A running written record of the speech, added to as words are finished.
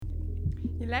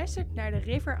Je luistert naar de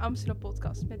River Amsterdam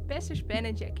podcast met pastors Ben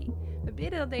en Jackie. We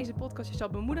bidden dat deze podcast je zal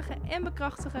bemoedigen en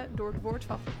bekrachtigen door het woord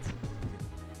van God.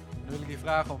 Dan wil ik je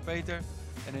vragen om Peter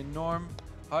een enorm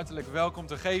hartelijk welkom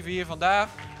te geven hier vandaag.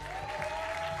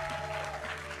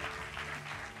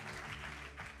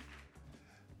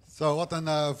 Zo, wat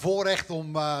een voorrecht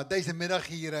om deze middag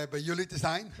hier bij jullie te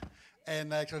zijn.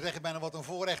 En ik zou zeggen, bijna wat een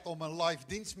voorrecht om een live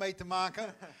dienst mee te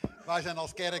maken. Wij zijn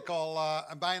als kerk al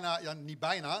niet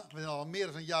bijna, we zijn al meer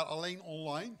dan een jaar alleen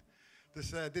online. Dus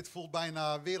dit voelt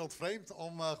bijna wereldvreemd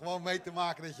om gewoon mee te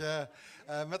maken dat je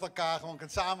met elkaar gewoon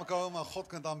kunt samenkomen en God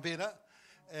kunt aanbidden.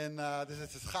 En dus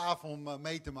het is gaaf om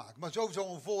mee te maken. Maar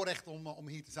sowieso een voorrecht om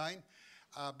hier te zijn.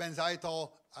 Ben zei het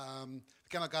al, we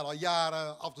kennen elkaar al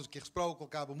jaren, af en toe een keer gesproken,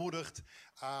 elkaar bemoedigd.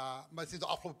 Maar sinds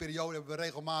de afgelopen periode hebben we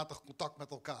regelmatig contact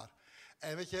met elkaar.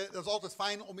 En weet je, dat is altijd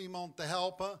fijn om iemand te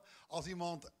helpen als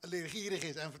iemand leergierig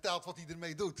is en vertelt wat hij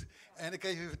ermee doet. En ik kan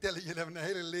je vertellen, jullie hebben een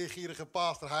hele leergierige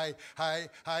pastor.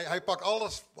 Hij pakt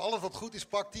alles wat goed is,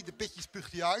 pakt hij, de pitjes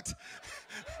spuugt hij uit.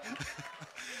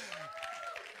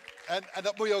 En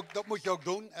dat moet je ook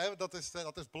doen, hè? Dat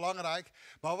is belangrijk.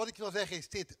 Maar wat ik wil zeggen is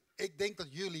dit, ik denk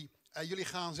dat jullie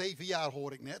gaan 7 jaar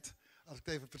hoor ik net, als ik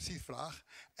het even precies vraag.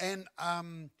 En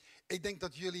ik denk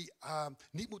dat jullie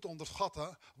niet moeten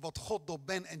onderschatten wat God door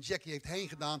Ben en Jackie heeft heen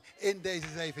gedaan in deze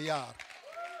 7 jaar.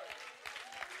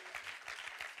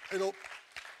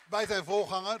 Wij zijn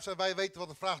voorgangers en wij weten wat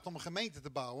het vraagt om een gemeente te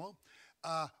bouwen.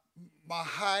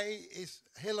 Maar hij is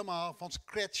helemaal van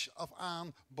scratch af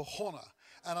aan begonnen.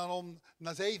 En dan om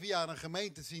na 7 jaar een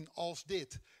gemeente te zien als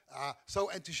dit. Zo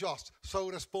enthousiast, zo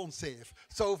responsief,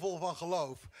 zo vol van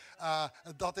geloof.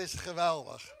 Dat is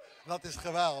geweldig. Dat is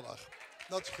geweldig.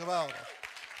 Dat is geweldig.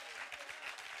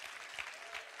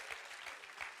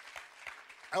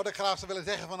 En wat ik graag zou willen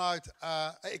zeggen vanuit,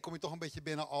 ik kom hier toch een beetje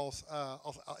binnen als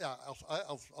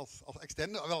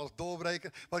externe, wel als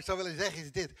doorbreker. Wat ik zou willen zeggen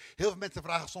is dit. Heel veel mensen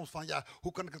vragen soms van, ja,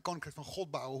 hoe kan ik het koninkrijk van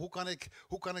God bouwen?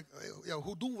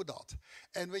 Hoe doen we dat?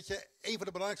 En weet je, een van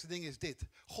de belangrijkste dingen is dit.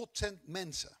 God zendt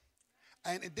mensen.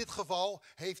 En in dit geval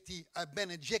heeft hij Ben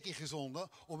en Jackie gezonden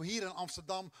om hier in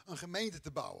Amsterdam een gemeente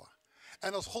te bouwen.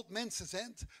 En als God mensen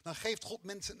zendt, dan geeft God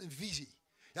mensen een visie.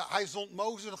 Ja, hij zond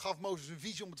Mozes en gaf Mozes een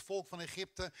visie om het volk van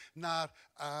Egypte naar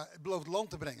het beloofde land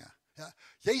te brengen. Ja.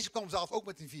 Jezus kwam zelf ook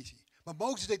met een visie. Maar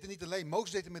Mozes deed het niet alleen,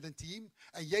 Mozes deed het met een team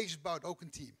en Jezus bouwt ook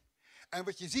een team. En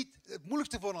wat je ziet, het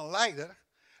moeilijkste voor een leider,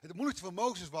 het moeilijkste voor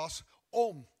Mozes was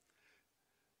om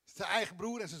zijn eigen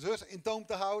broer en zijn zus in toom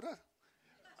te houden.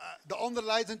 De andere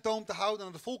leiders in toom te houden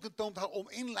en het volk in toom te houden om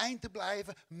in lijn te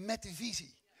blijven met de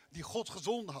visie die God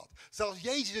gezonden had. Zelfs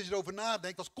Jezus, als je erover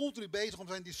nadenkt, was continu bezig om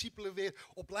zijn discipelen weer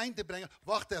op lijn te brengen.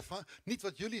 Wacht even, niet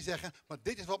wat jullie zeggen, maar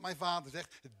dit is wat mijn vader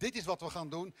zegt. Dit is wat we gaan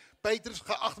doen. Petrus,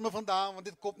 ga achter me vandaan, want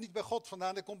dit komt niet bij God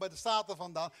vandaan, dit komt bij de Satan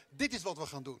vandaan. Dit is wat we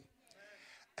gaan doen.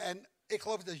 En ik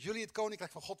geloof dat jullie het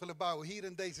koninkrijk van God willen bouwen, hier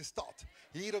in deze stad,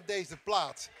 hier op deze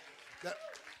plaats.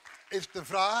 Is de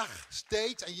vraag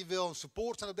steeds, en je wil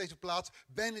support zijn op deze plaats,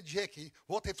 Ben en Jackie,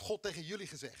 wat heeft God tegen jullie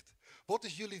gezegd? Wat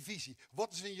is jullie visie?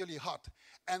 Wat is in jullie hart?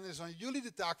 En het is aan jullie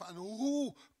de taak van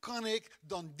hoe kan ik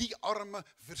dan die armen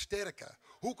versterken?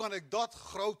 Hoe kan ik dat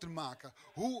groter maken?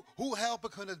 Hoe help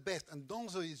ik hun het best? En dan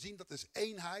zul je zien, dat is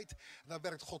eenheid. En daar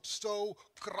werkt God zo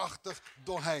krachtig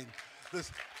doorheen. Dus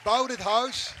bouw dit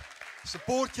huis,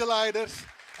 support je leiders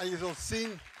en je zult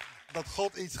zien dat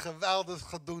God iets geweldigs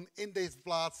gaat doen in deze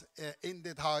plaats, in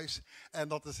dit huis. En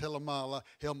dat is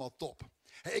helemaal top.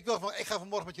 Hey, ik ga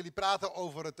vanmorgen met jullie praten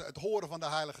over het horen van de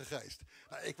Heilige Geest.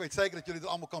 Nou, ik weet zeker dat jullie er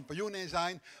allemaal kampioenen in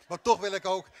zijn. Maar toch wil ik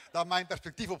ook daar mijn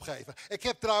perspectief op geven. Ik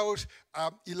heb trouwens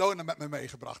Ilona met me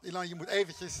meegebracht. Ilona, je moet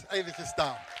eventjes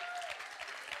staan.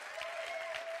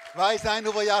 Wij zijn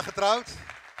hoeveel jaar getrouwd?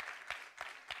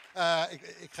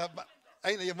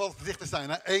 Je moet gezichten zijn.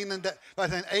 Hè?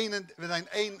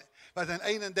 Wij zijn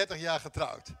 31 jaar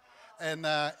getrouwd. En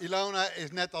Ilona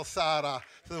is net als Sarah.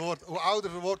 Hoe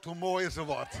ouder ze wordt, hoe mooier ze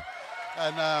wordt.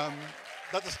 En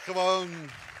dat is gewoon.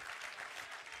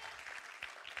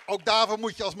 Ook daarvoor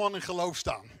moet je als man in geloof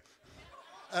staan.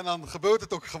 En dan gebeurt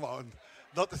het ook gewoon.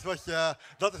 Dat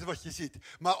is wat je ziet.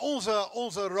 Maar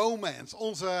onze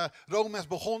romance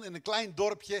begon in een klein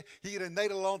dorpje hier in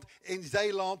Nederland, in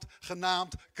Zeeland,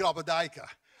 genaamd Krabbedijken.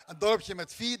 Een dorpje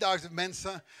met 4000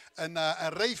 mensen, een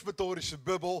reformatorische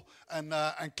bubbel,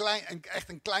 echt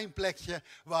een klein plekje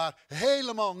waar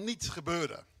helemaal niets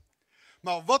gebeurde.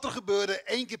 Maar wat er gebeurde,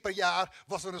 1 keer per jaar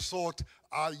was er een soort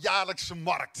jaarlijkse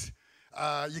markt.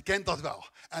 Je kent dat wel.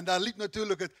 En daar liep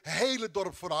natuurlijk het hele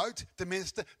dorp vooruit,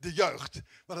 tenminste de jeugd.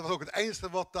 Maar dat was ook het enige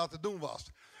wat daar te doen was.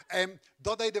 En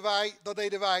dat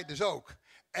deden wij dus ook.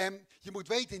 En je moet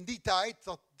weten, in die tijd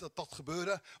dat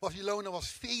gebeurde, was Ilona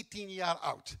 14 jaar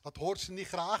oud. Dat hoort ze niet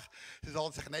graag. Ze zal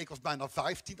altijd zeggen, nee, ik was bijna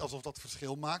 15, alsof dat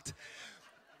verschil maakt.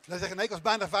 Ze zeggen, nee, ik was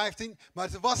bijna 15, maar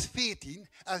ze was 14.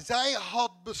 En zij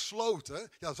had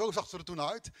besloten, ja, zo zag ze er toen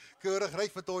uit. Keurig,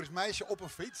 reformatorisch meisje op een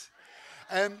fiets.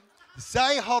 En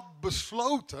zij had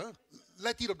besloten,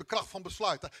 let hier op de kracht van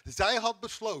besluiten. Zij had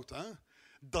besloten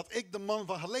dat ik de man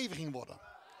van haar leven ging worden.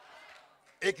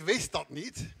 Ik wist dat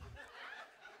niet.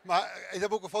 Maar ik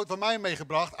heb ook een foto van mij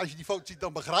meegebracht. Als je die foto ziet,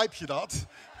 dan begrijp je dat.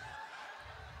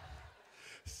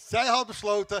 Zij had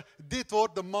besloten, dit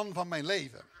wordt de man van mijn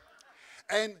leven.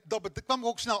 En dat kwam ik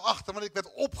ook snel achter, want ik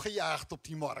werd opgejaagd op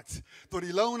die markt. Door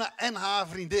Ilona en haar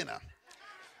vriendinnen.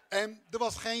 En er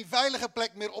was geen veilige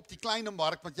plek meer op die kleine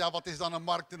markt. Want ja, wat is dan een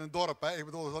markt in een dorp? Hè? Ik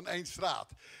bedoel, dat is dan één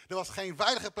straat. Er was geen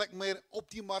veilige plek meer op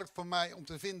die markt voor mij om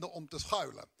te vinden, om te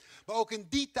schuilen. Maar ook in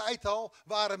die tijd al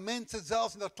waren mensen,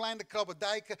 zelfs in dat kleine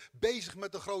Krabbedijken, bezig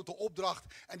met de grote opdracht.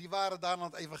 En die waren daar aan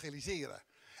het evangeliseren.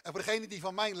 En voor degenen die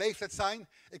van mijn leeftijd zijn,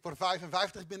 ik word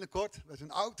 55 binnenkort, we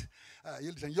zijn oud,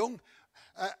 jullie zijn jong.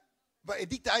 Maar in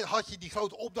die tijd had je die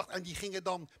grote opdracht en die gingen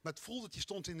dan met foldertje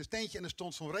stond in een steentje en er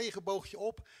stond zo'n regenboogje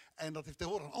op. En dat heeft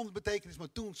tegenwoordig een andere betekenis,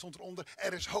 maar toen stond eronder,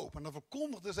 er is hoop. En dan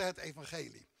verkondigden ze het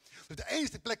evangelie. Dus de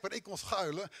enige plek waar ik kon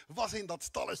schuilen was in dat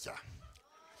stalletje.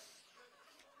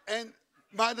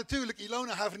 Maar natuurlijk,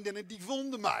 Ilona en haar vriendinnen, die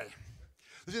vonden mij.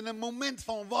 Dus in een moment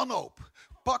van wanhoop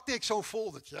pakte ik zo'n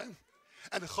foldertje.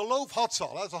 En het geloof had ze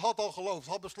al. Hè. Ze had al geloof. Ze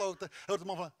had besloten, dat is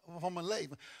de man van mijn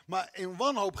leven. Maar in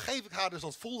wanhoop geef ik haar dus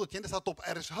dat foldertje. En er staat op,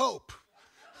 er is hoop.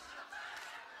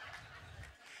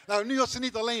 Nou, nu had ze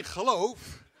niet alleen geloof.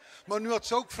 Maar nu had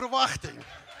ze ook verwachting.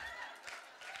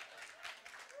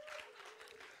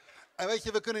 En weet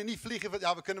je, we kunnen niet vliegen.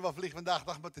 Ja, we kunnen wel vliegen vandaag,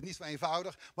 maar het is niet zo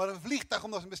eenvoudig. Maar een vliegtuig om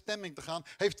naar zijn bestemming te gaan,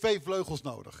 heeft 2 vleugels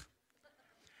nodig.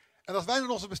 En als wij naar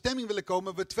onze bestemming willen komen,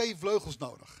 hebben we 2 vleugels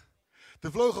nodig.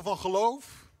 De vleugel van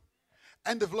geloof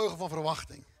en de vleugel van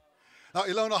verwachting. Nou,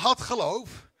 Ilona had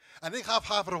geloof en ik gaf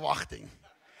haar verwachting.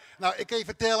 Nou, ik kan je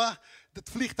vertellen, het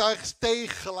vliegtuig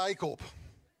steeg gelijk op.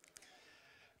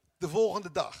 De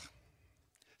volgende dag.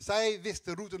 Zij wist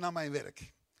de route naar mijn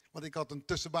werk. Want ik had een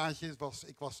tussenbaantje,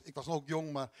 ik was ook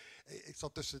jong, maar ik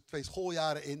zat tussen 2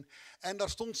 schooljaren in. En daar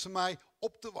stond ze mij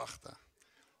op te wachten.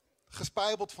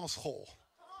 Gespijbeld van school.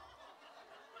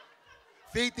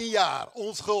 14 jaar,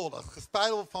 onschuldig,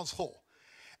 gespijbeld van school.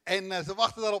 En ze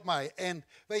wachten daar op mij. En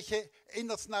weet je, in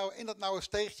dat nauwe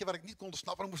steegje waar ik niet kon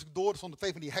snappen, dan moest ik door. Er stonden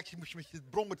 2 van die hekjes, moest je met je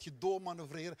brommertje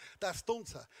doormanoeuvreren. Daar stond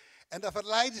ze. En daar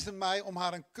verleidden ze mij om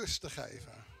haar een kus te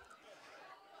geven.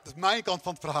 Dat is mijn kant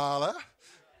van het verhaal, hè.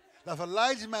 Daar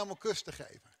verleidden ze mij om een kus te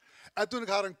geven. En toen ik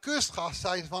haar een kus gaf,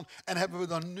 zei ze van, en hebben we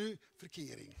dan nu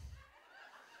verkering?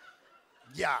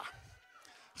 Ja.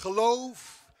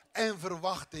 Geloof en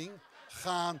verwachting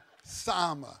gaan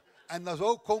samen. En dan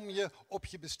zo kom je op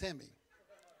je bestemming.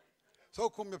 Zo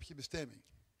kom je op je bestemming.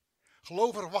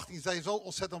 Geloof en verwachting zijn zo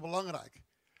ontzettend belangrijk.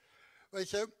 Weet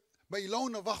je, maar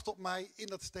Ilona wacht op mij in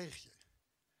dat steegje.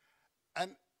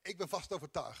 En ik ben vast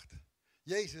overtuigd.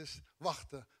 Jezus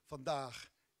wachtte vandaag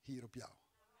hier op jou.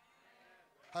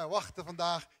 Hij wachtte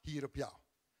vandaag hier op jou.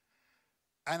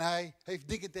 En hij heeft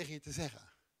dingen tegen je te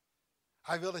zeggen.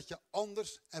 Hij wil dat je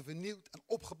anders en vernieuwd en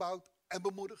opgebouwd en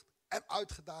bemoedigd en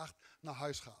uitgedaagd naar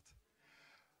huis gaat.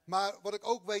 Maar wat ik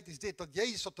ook weet is dit, dat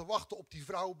Jezus zat te wachten op die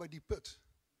vrouw bij die put.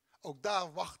 Ook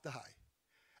daar wachtte hij.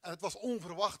 En het was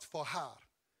onverwacht voor haar,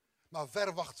 maar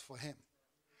verwacht voor hem.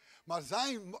 Maar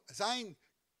zijn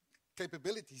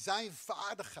capability, zijn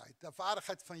vaardigheid, de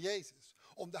vaardigheid van Jezus,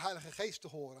 om de Heilige Geest te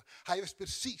horen. Hij wist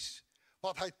precies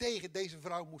wat hij tegen deze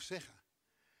vrouw moest zeggen.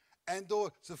 En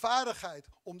door zijn vaardigheid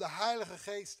om de Heilige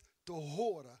Geest te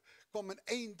horen, kwam in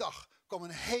 1 dag, kwam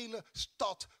een hele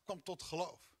stad tot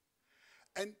geloof.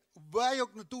 En waar je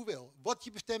ook naartoe wil, wat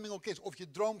je bestemming ook is, of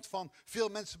je droomt van veel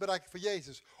mensen bereiken voor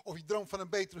Jezus, of je droomt van een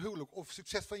beter huwelijk, of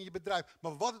succes van je bedrijf,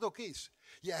 maar wat het ook is,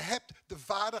 je hebt de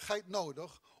vaardigheid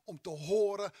nodig om te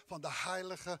horen van de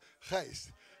Heilige Geest.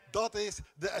 Dat is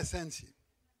de essentie.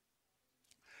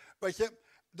 Weet je,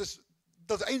 dus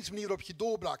dat is de enige manier waarop je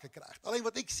doorbraken krijgt. Alleen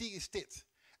wat ik zie is dit.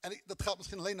 En dat geldt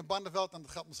misschien alleen in Barneveld en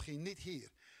dat geldt misschien niet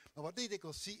hier. Maar wat ik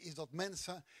dikwijls zie is dat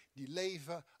mensen die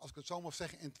leven, als ik het zo mag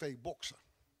zeggen, in 2 boksen.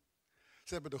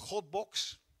 Ze hebben de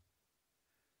Godbox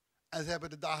en ze hebben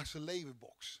de dagelijkse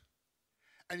levenbox.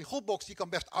 En die Godbox die kan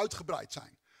best uitgebreid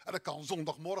zijn. En dat kan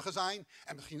zondagmorgen zijn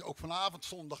en misschien ook vanavond,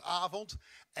 zondagavond.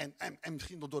 En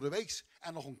misschien nog door de week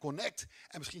en nog een connect.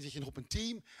 En misschien zit je nog op een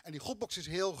team. En die Godbox is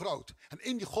heel groot. En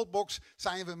in die Godbox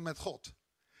zijn we met God.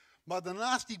 Maar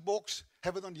daarnaast die box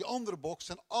hebben we dan die andere box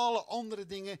en alle andere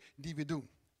dingen die we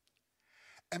doen.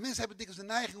 En mensen hebben dikwijls de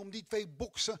neiging om die twee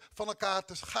boksen van elkaar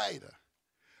te scheiden.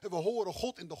 En we horen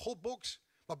God in de Godbox,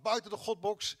 maar buiten de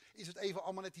Godbox is het even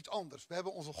allemaal net iets anders. We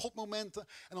hebben onze Godmomenten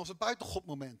en onze buiten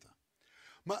Godmomenten.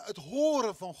 Maar het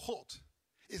horen van God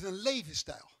is een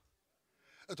levensstijl.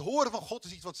 Het horen van God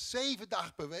is iets wat 7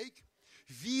 dagen per week,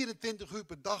 24 uur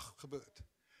per dag gebeurt.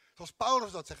 Zoals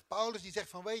Paulus dat zegt. Paulus die zegt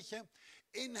van weet je,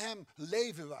 in hem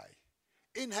leven wij.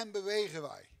 In hem bewegen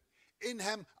wij. In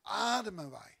hem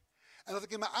ademen wij. En als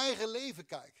ik in mijn eigen leven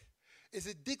kijk, is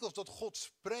het dikwijls dat God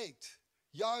spreekt.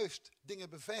 Juist dingen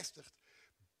bevestigt.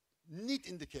 Niet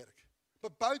in de kerk,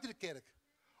 maar buiten de kerk.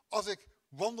 Als ik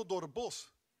wandel door het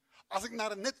bos. Als ik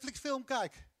naar een Netflix film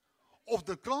kijk. Of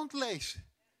de krant lees.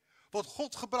 Want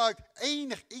God gebruikt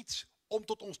enig iets om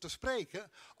tot ons te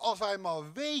spreken. Als wij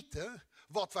maar weten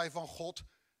wat wij van God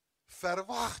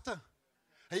verwachten.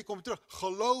 En je komt terug,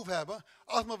 geloof hebben,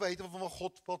 als we maar weten wat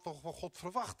we van God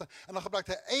verwachten. En dan gebruikt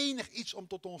hij enig iets om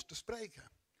tot ons te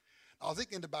spreken. Als ik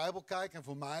in de Bijbel kijk en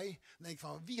voor mij, dan denk ik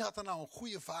van wie had er nou een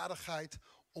goede vaardigheid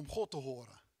om God te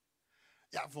horen?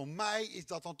 Ja, voor mij is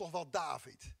dat dan toch wel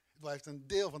David. Hij heeft een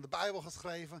deel van de Bijbel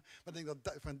geschreven, maar ik denk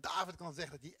dat van David kan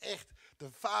zeggen dat hij echt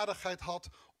de vaardigheid had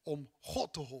om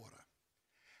God te horen.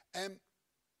 En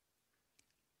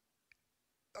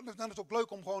dan is het ook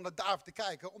leuk om gewoon naar David te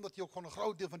kijken, omdat hij ook gewoon een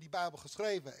groot deel van die Bijbel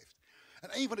geschreven heeft.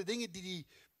 En een van de dingen die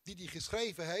hij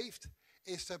geschreven heeft,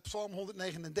 is Psalm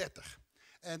 139.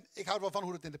 En ik hou er wel van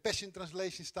hoe het in de Passion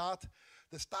Translation staat.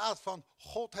 Er staat van,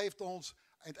 God heeft ons,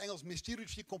 in het Engels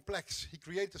mysteriously complex. He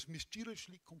created us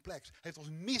mysteriously complex. Hij heeft ons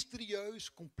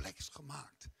mysterieus complex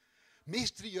gemaakt.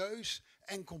 Mysterieus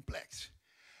en complex.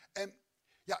 En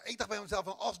ja, ik dacht bij mezelf,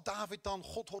 van als David dan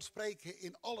God hoort spreken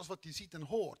in alles wat hij ziet en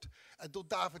hoort. En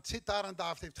David zit daar en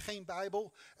David heeft geen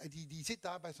Bijbel. En die zit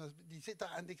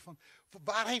daar en denkt van,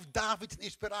 waar heeft David zijn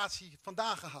inspiratie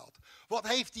vandaan gehaald? Wat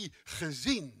heeft hij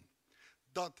gezien?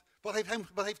 Wat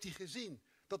heeft hij gezien?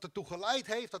 Dat ertoe geleid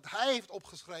heeft, dat hij heeft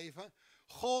opgeschreven.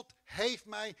 God heeft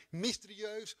mij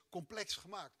mysterieus complex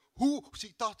gemaakt. Hoe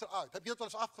ziet dat eruit? Heb je dat wel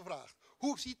eens afgevraagd?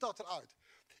 Hoe ziet dat eruit?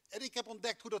 En ik heb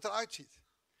ontdekt hoe dat eruit ziet.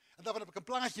 En daarvan heb ik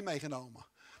een plaatje meegenomen.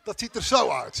 Dat ziet er zo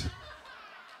uit.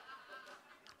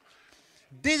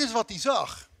 Dit is wat hij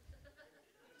zag.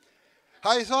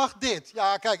 Hij zag dit.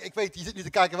 Ja, kijk, ik weet, je zit nu te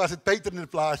kijken, waar zit Peter in het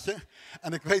plaatje?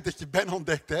 En ik weet dat je Ben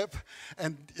ontdekt hebt.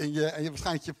 En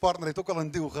waarschijnlijk je partner heeft ook al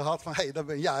een deal gehad van, hé, dat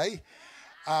ben jij.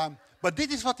 Maar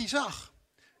dit is wat hij zag.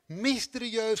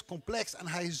 Mysterieus, complex. En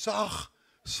hij zag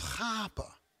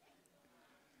schapen.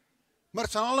 Maar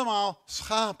het zijn allemaal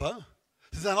schapen.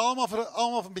 Ze zijn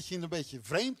allemaal een beetje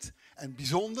vreemd en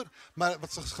bijzonder. Maar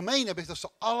wat ze gemeen hebben is dat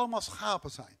ze allemaal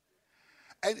schapen zijn.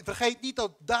 En vergeet niet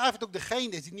dat David ook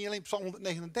degene is die niet alleen Psalm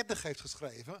 139 heeft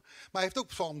geschreven. Maar hij heeft ook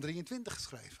Psalm 23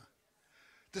 geschreven.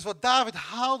 Dus wat David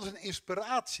haalde zijn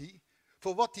inspiratie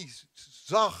voor wat hij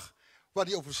zag, waar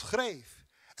hij over schreef.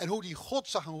 En hoe hij God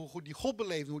zag en hoe hij God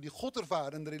beleefde, hoe hij God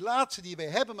ervaarde. En de relatie die wij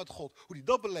hebben met God, hoe hij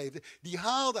dat beleefde. Die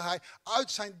haalde hij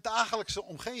uit zijn dagelijkse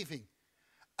omgeving.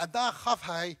 En daar gaf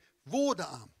hij woorden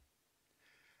aan.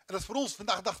 En dat is voor ons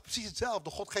vandaag de dag precies hetzelfde.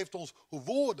 God geeft ons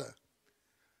woorden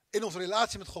in onze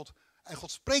relatie met God. En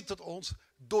God spreekt tot ons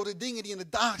door de dingen die in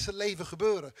het dagelijkse leven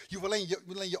gebeuren. Je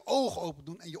moet alleen je ogen open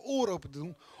doen en je oren open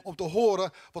doen om te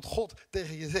horen wat God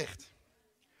tegen je zegt.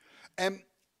 En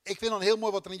ik vind dan heel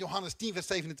mooi wat er in Johannes 10 vers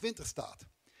 27 staat.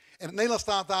 In het Nederlands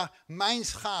staat daar mijn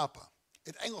schapen.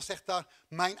 In het Engels zegt daar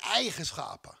mijn eigen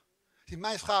schapen.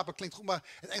 Mijn schapen klinkt goed, maar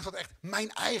in het Engels staat echt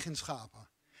mijn eigen schapen.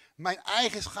 Mijn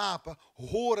eigen schapen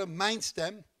horen mijn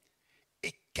stem.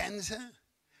 Ik ken ze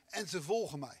en ze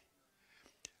volgen mij.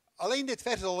 Alleen dit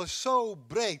vers al is zo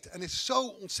breed en is zo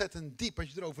ontzettend diep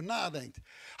als je erover nadenkt.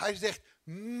 Hij zegt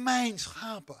mijn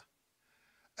schapen.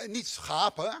 Niet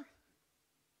schapen,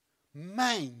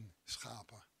 mijn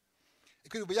schapen.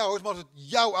 Ik weet niet bij jou is, maar als het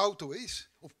jouw auto is,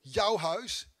 of jouw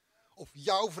huis, of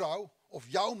jouw vrouw, of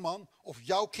jouw man, of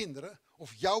jouw kinderen,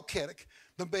 of jouw kerk,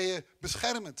 dan ben je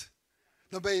beschermend.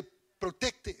 Dan ben je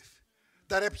protective.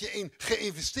 Daar heb je in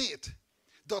geïnvesteerd.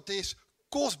 Dat is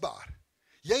kostbaar.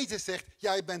 Jezus zegt,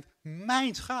 jij bent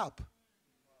mijn schaap.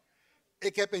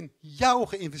 Ik heb in jou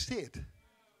geïnvesteerd.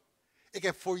 Ik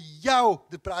heb voor jou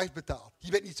de prijs betaald.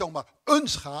 Je bent niet zomaar een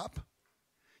schaap.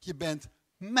 Je bent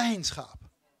mijn schaap.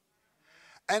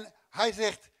 En hij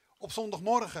zegt op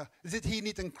zondagmorgen, er zit hier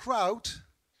niet een crowd.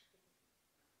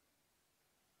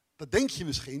 Dat denk je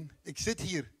misschien. Ik zit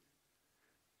hier.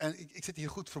 En ik zit hier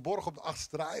goed verborgen op de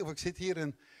achterste rij. Of ik zit hier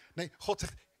en... Nee, God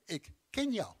zegt, ik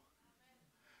ken jou.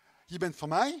 Je bent van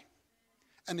mij.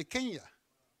 En ik ken je.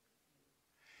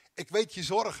 Ik weet je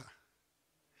zorgen.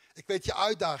 Ik weet je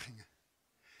uitdagingen.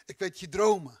 Ik weet je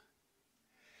dromen.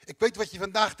 Ik weet wat je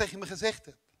vandaag tegen me gezegd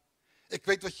hebt. Ik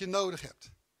weet wat je nodig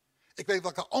hebt. Ik weet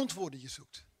welke antwoorden je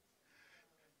zoekt.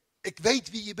 Ik weet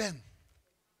wie je bent.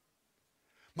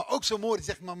 Maar ook zo mooi, die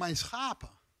zegt, maar mijn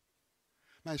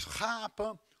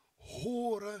schapen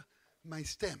horen mijn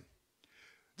stem.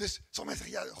 Dus sommige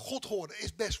mensen zeggen, ja, God horen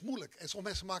is best moeilijk. En sommige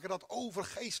mensen maken dat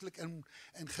overgeestelijk en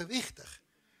gewichtig.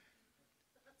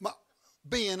 Maar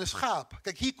ben je een schaap?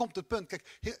 Kijk, hier komt het punt.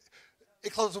 Kijk,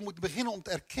 ik geloof dat we moeten beginnen om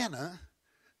te erkennen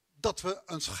dat we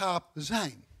een schaap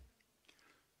zijn.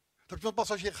 Want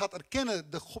pas als je gaat erkennen,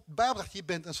 de Bijbel zegt, je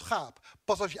bent een schaap.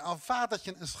 Pas als je aanvaardt dat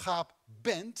je een schaap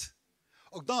bent,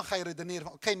 ook dan ga je redeneren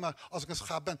van, oké, maar als ik een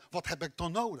schaap ben, wat heb ik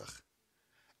dan nodig?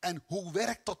 En hoe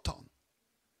werkt dat dan?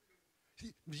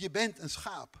 Je bent een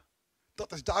schaap.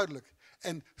 Dat is duidelijk.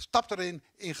 En stap erin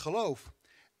in geloof.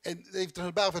 En even terug naar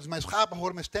de Bijbel, mijn schapen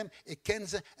horen mijn stem, ik ken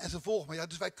ze en ze volgen me. Ja,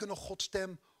 dus wij kunnen Gods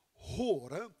stem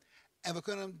horen en we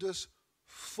kunnen hem dus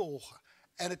volgen.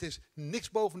 En het is niks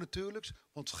bovennatuurlijks,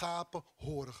 want schapen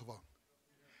horen gewoon.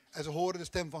 En ze horen de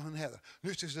stem van hun herder. Nu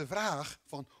is dus de vraag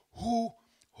van, hoe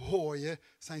hoor je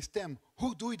zijn stem?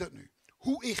 Hoe doe je dat nu?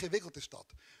 Hoe ingewikkeld is dat?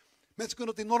 Mensen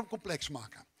kunnen het enorm complex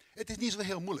maken. Het is niet zo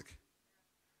heel moeilijk.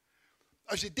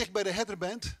 Als je dicht bij de herder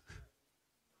bent,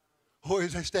 hoor je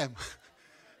zijn stem.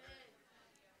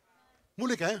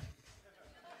 Moeilijk, hè?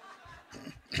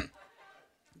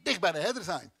 Dicht bij de herder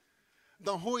zijn.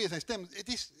 Dan hoor je zijn stem.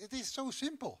 Het is zo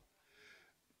simpel.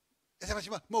 En zeg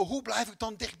maar hoe blijf ik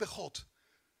dan dicht bij God?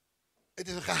 Het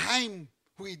is een geheim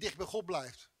hoe je dicht bij God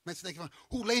blijft. Mensen denken van,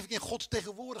 hoe leef ik in Gods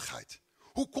tegenwoordigheid?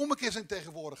 Hoe kom ik in zijn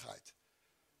tegenwoordigheid?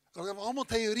 Daar hebben we allemaal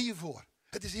theorieën voor.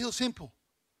 Het is heel simpel.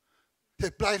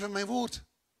 Blijf in mijn woord.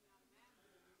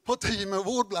 Want als je in mijn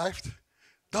woord blijft,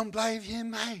 dan blijf je in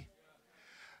mij.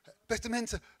 Beste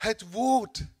mensen, het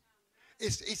woord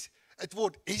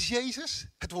is Jezus.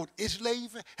 Het woord is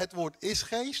leven. Het woord is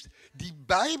geest. Die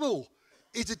Bijbel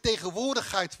is de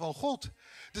tegenwoordigheid van God.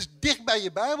 Dus dicht bij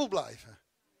je Bijbel blijven.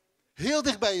 Heel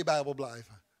dicht bij je Bijbel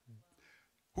blijven.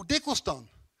 Hoe dikwijls dan?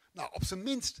 Nou, op zijn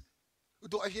minst,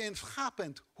 als je een schaap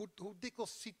bent, hoe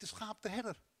dikwijls ziet de schaap de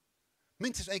herder?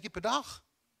 Minstens 1 keer per dag.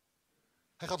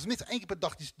 Hij gaat dus minstens 1 keer per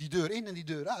dag die deur in en die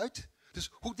deur uit. Dus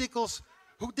hoe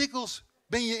dikwijls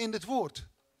ben je in het woord?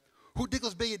 Hoe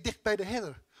dikwijls ben je dicht bij de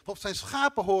herder? Want zijn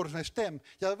schapen horen zijn stem.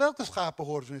 Ja, welke schapen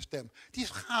horen zijn stem? Die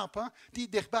schapen die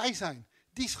dichtbij zijn.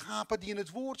 Die schapen die in het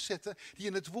woord zitten, die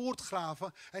in het woord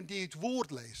graven en die het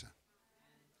woord lezen.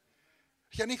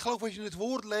 Als jij niet gelooft als je het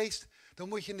woord leest, dan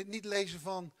moet je het niet lezen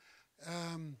van,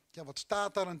 wat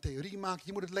staat daar, een theorie maken.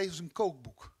 Je moet het lezen als een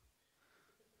kookboek.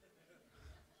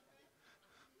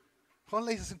 Gewoon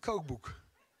lezen als een kookboek.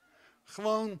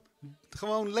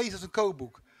 Gewoon lezen als een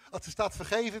kookboek. Als er staat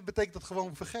vergeven, betekent dat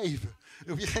gewoon vergeven. Dan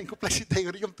hoef je geen complexe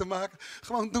theorie om te maken.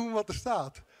 Gewoon doen wat er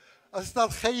staat. Als er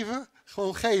staat geven,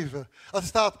 gewoon geven. Als er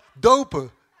staat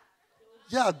dopen,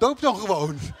 ja, doop dan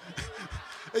gewoon.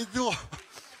 Ik bedoel,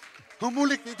 hoe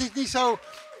moeilijk, het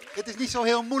is niet zo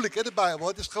heel moeilijk, hè, de Bijbel.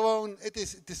 Het is gewoon,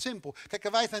 het is simpel. Kijk,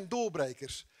 wij zijn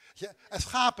doorbrekers. Ja, en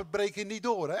schapen breken niet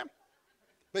door, hè?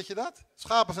 Weet je dat?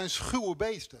 Schapen zijn schuwe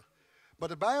beesten. Maar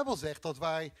de Bijbel zegt dat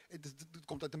wij, het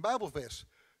komt uit een Bijbelvers,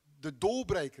 de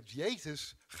doorbrekers,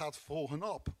 Jezus, gaat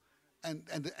volgen op.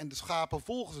 En de schapen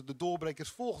volgen ze, de doorbrekers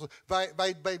volgen ze.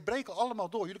 Wij breken allemaal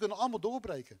door. Jullie kunnen allemaal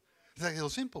doorbreken. Dat is heel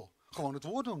simpel. Gewoon het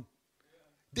woord doen.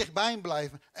 Dichtbij hem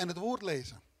blijven en het woord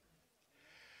lezen.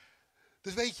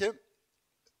 Dus weet je,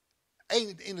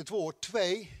 1 in het woord,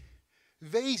 2,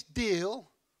 wees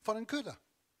deel van een kudde.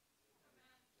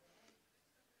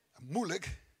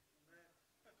 Moeilijk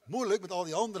met al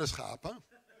die andere schapen.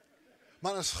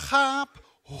 Maar een schaap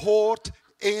hoort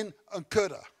in een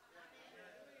kudde.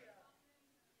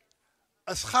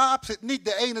 Een schaap zit niet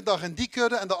de ene dag in die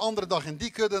kudde en de andere dag in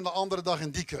die kudde en de andere dag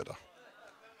in die kudde.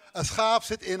 Een schaap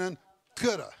zit in een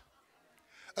kudde.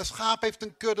 Een schaap heeft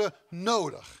een kudde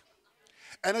nodig.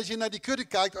 En als je naar die kudde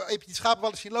kijkt, heb je die schapen wel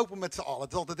eens zien lopen met z'n allen.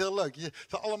 Het is altijd heel leuk.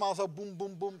 Ze allemaal zo boem,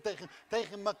 boem, boem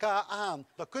tegen elkaar aan.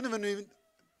 Dat kunnen we nu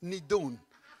niet doen.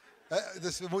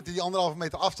 Dus we moeten die 1,5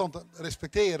 meter afstand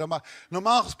respecteren. Maar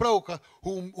normaal gesproken,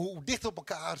 hoe dicht op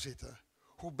elkaar zitten,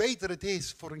 hoe beter het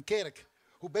is voor een kerk.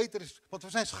 Hoe beter is, want we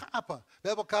zijn schapen. We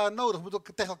hebben elkaar nodig, we moeten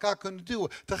ook tegen elkaar kunnen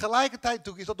duwen. Tegelijkertijd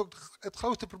is dat ook het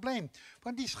grootste probleem.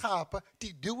 Want die schapen,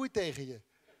 die duwen tegen je.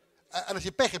 En als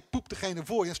je pech hebt, poept degene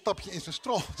voor je en stap je in zijn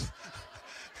stront.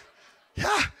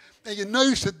 Ja, en je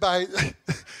neus zit bij.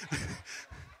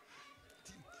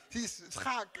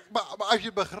 Maar als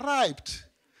je begrijpt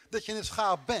dat je een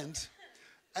schaap bent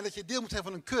en dat je deel moet zijn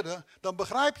van een kudde, dan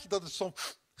begrijp je dat het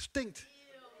soms stinkt.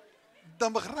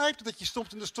 Dan begrijp je dat je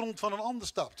soms in de stront van een ander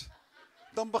stapt.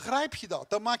 Dan begrijp je dat.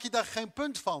 Dan maak je daar geen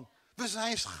punt van. We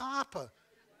zijn schapen.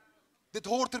 Dit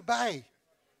hoort erbij.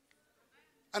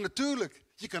 En natuurlijk,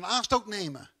 je kan aanstoot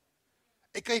nemen.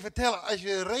 Ik kan je vertellen, als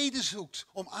je een reden zoekt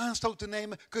om aanstoot te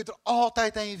nemen, kun je er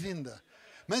altijd een vinden.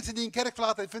 Mensen die een kerk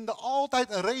verlaten, vinden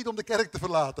altijd een reden om de kerk te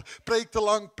verlaten. Preek te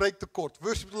lang, preek te kort.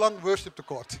 Worship te lang, worship te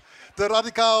kort. Te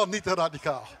radicaal, niet te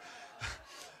radicaal.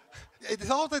 Het is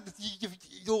altijd, er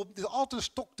is altijd een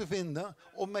stok te vinden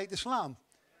om mee te slaan.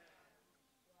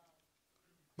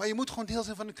 Maar je moet gewoon deel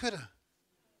zijn van een kudde.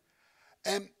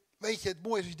 En weet je, het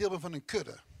mooie is als je deel bent van een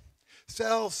kudde.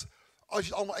 Zelfs als je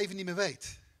het allemaal even niet meer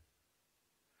weet.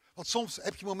 Want soms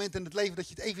heb je momenten in het leven dat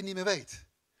je het even niet meer weet.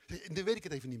 Nu weet ik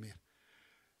het even niet meer.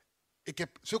 Ik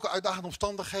heb zulke uitdagende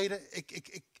omstandigheden.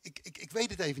 Ik weet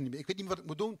het even niet meer. Ik weet niet meer wat ik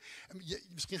moet doen.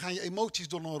 Misschien gaan je emoties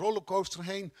door een rollercoaster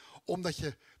heen. Omdat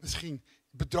je misschien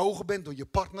bedrogen bent door je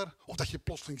partner. Of dat je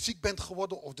plotseling ziek bent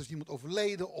geworden. Of er is iemand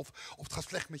overleden. Of het gaat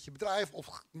slecht met je bedrijf.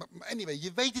 Anyway,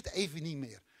 je weet het even niet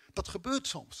meer. Dat gebeurt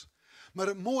soms. Maar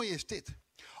het mooie is dit.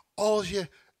 Als je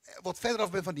wat verder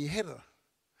af bent van die herder.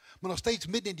 Maar nog steeds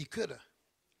midden in die kudde.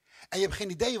 En je hebt geen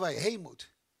idee waar je heen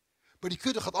moet. Maar die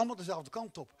kudde gaat allemaal dezelfde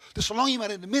kant op. Dus zolang je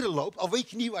maar in het midden loopt, al weet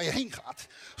je niet waar je heen gaat.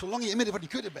 Zolang je in het midden van die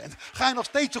kudde bent, ga je nog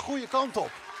steeds de goede kant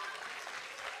op.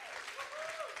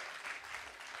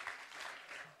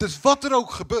 Dus wat er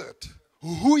ook gebeurt,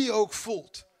 hoe je ook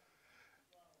voelt,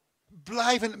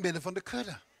 blijf in het midden van de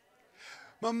kudde.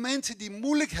 Maar mensen die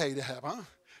moeilijkheden hebben,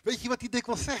 weet je wat die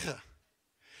dikwijls zeggen?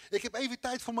 Ik heb even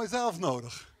tijd voor mezelf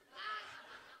nodig.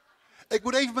 Ik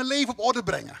moet even mijn leven op orde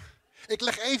brengen. Ik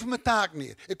leg even mijn taak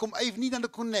neer. Ik kom even niet naar de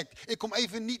connect. Ik kom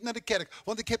even niet naar de kerk.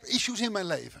 Want ik heb issues in mijn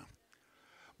leven.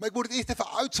 Maar ik moet het eerst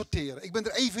even uitsorteren. Ik ben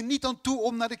er even niet aan toe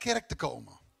om naar de kerk te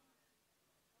komen.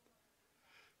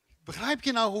 Begrijp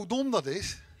je nou hoe dom dat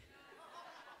is?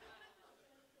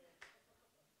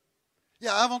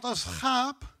 Ja, want een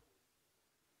schaap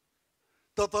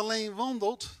dat alleen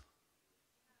wandelt,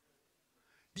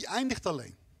 die eindigt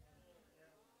alleen.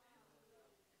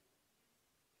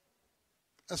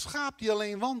 Een schaap die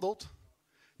alleen wandelt,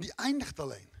 die eindigt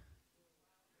alleen.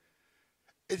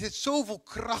 Er zit zoveel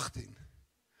kracht in.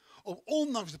 Om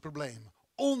ondanks de problemen,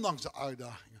 ondanks de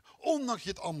uitdagingen, ondanks je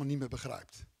het allemaal niet meer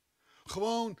begrijpt.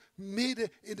 Gewoon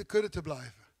midden in de kudde te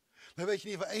blijven. Dan weet je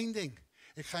in ieder geval één ding.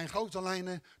 Ik ga in grote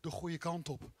lijnen de goede kant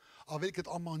op. Al weet ik het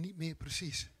allemaal niet meer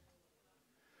precies.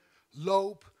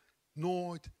 Loop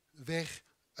nooit weg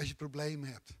als je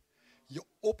problemen hebt. Je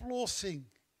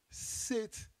oplossing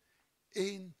zit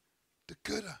in de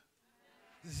kudde.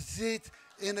 Zit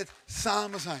in het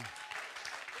samen zijn.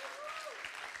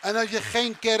 En als je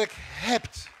geen kerk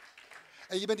hebt.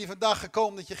 En je bent hier vandaag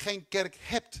gekomen dat je geen kerk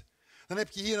hebt. Dan heb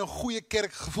je hier een goede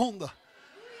kerk gevonden.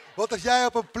 Want als jij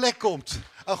op een plek komt.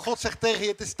 En God zegt tegen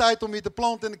je, het is tijd om je te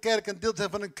planten in de kerk en deel te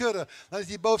zijn van een kudde. Dan is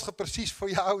die boodschap precies voor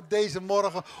jou deze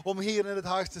morgen om hier in het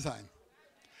huis te zijn.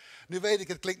 Nu weet ik,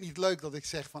 het klinkt niet leuk dat ik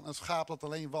zeg van een schaap dat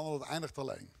alleen wandelt, eindigt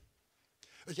alleen.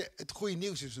 Weet je, het goede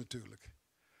nieuws is natuurlijk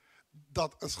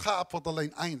dat een schaap wat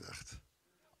alleen eindigt,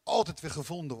 altijd weer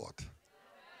gevonden wordt.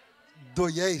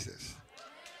 Door Jezus.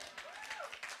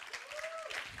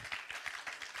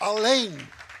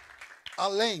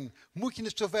 Alleen moet je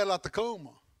het zover laten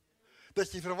komen.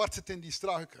 Dat je verward zit in die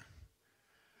struiken.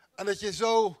 En dat je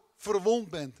zo verwond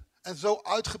bent en zo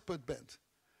uitgeput bent.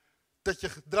 Dat je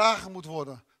gedragen moet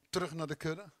worden terug naar de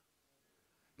kudde.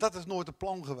 Dat is nooit het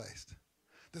plan geweest.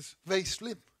 Dus wees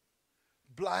slim.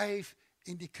 Blijf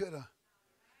in die kudde.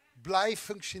 Blijf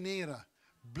functioneren.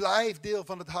 Blijf deel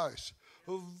van het huis.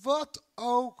 Wat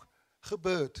ook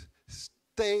gebeurt.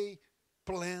 Stay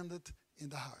planted in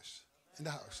the house. In de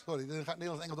huis. Sorry, dan ga ik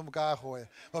Nederlands en Engels door elkaar gooien.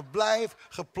 Maar blijf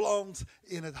geplant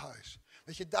in het huis.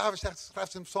 Weet je, David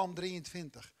schrijft in Psalm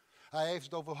 23. Hij heeft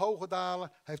het over hoge dalen.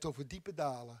 Hij heeft het over diepe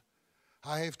dalen.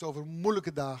 Hij heeft het over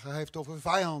moeilijke dagen. Hij heeft het over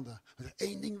vijanden. Maar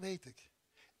één ding weet ik.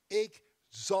 Ik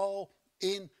zal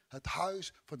in het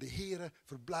huis van de Here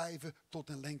verblijven tot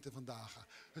in lengte van dagen.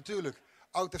 Natuurlijk,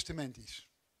 oud-testamentisch.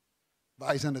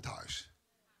 Wij zijn het huis.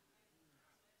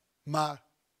 Maar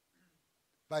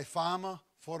wij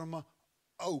vormen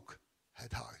ook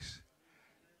het huis.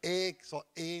 Ik zal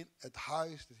in het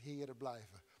huis des Heren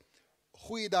blijven.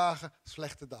 Goede dagen,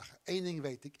 slechte dagen. Eén ding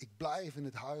weet ik, ik blijf in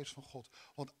het huis van God.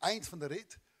 Want eind van de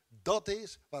rit, dat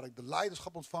is waar ik de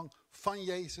leiderschap ontvang van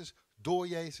Jezus, door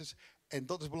Jezus. En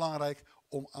dat is belangrijk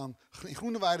om in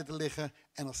groene weiden te liggen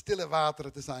en aan stille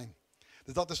wateren te zijn.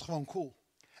 Dus dat is gewoon cool.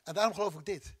 En daarom geloof ik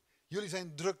dit. Jullie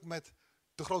zijn druk met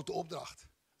de grote opdracht.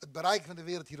 Het bereiken van de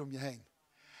wereld hier om je heen.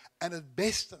 En het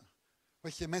beste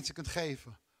wat je mensen kunt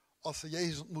geven als ze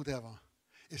Jezus ontmoet hebben,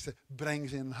 is te brengen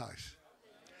ze in een huis.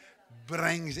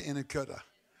 breng ze in een kudde.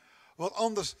 Want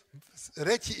anders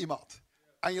red je iemand.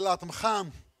 En je laat hem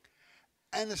gaan.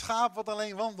 En een schaap wat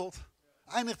alleen wandelt,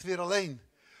 eindigt weer alleen.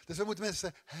 Dus we moeten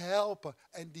mensen helpen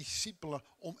en discipelen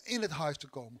om in het huis te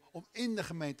komen. Om in de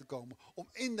gemeente te komen. Om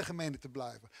in de gemeente te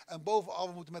blijven. En bovenal,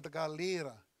 we moeten met elkaar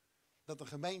leren dat een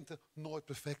gemeente nooit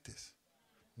perfect is.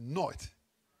 Nooit.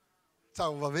 Dat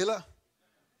zouden we wel willen,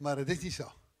 maar het is niet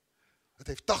zo. Het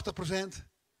heeft 80%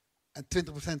 en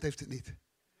 20% heeft het niet.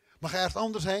 Maar ga ergens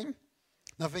anders heen,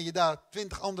 dan vind je daar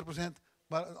 20 andere procent,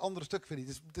 maar een ander stuk vind je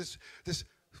niet. Dus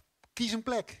kies een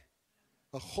plek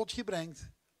waar God je brengt.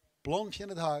 Plant je in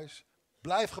het huis.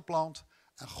 Blijf geplant.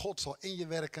 En God zal in je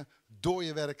werken, door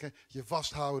je werken, je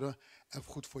vasthouden en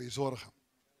goed voor je zorgen.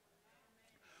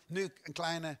 Nu, een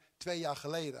kleine 2 jaar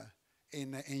geleden,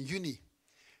 in juni.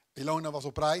 Ilona was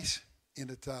op reis in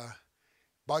het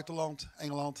buitenland,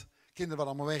 Engeland. Kinderen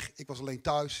waren allemaal weg. Ik was alleen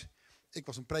thuis. Ik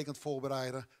was een preek aan het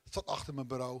voorbereiden. Zat achter mijn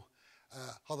bureau.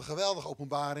 Had een geweldige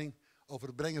openbaring over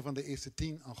het brengen van de eerste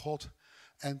 10 aan God.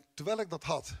 En terwijl ik dat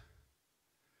had,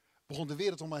 begon de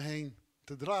wereld om me heen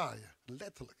te draaien.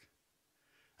 Letterlijk.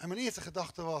 En mijn eerste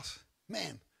gedachte was,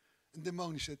 man, een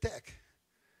demonische attack.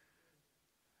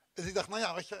 Dus ik dacht, nou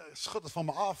ja, weet je, schud het van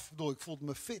me af. Ik voelde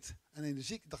me fit en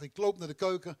energiek. Ik dacht, ik loop naar de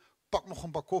keuken, pak nog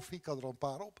een bak koffie. Ik had er al een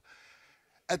paar op.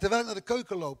 En terwijl ik naar de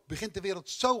keuken loop, begint de wereld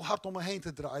zo hard om me heen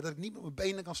te draaien dat ik niet met mijn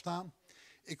benen kan staan.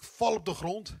 Ik val op de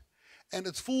grond. En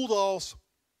het voelde als,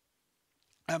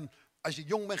 als je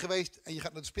jong bent geweest en je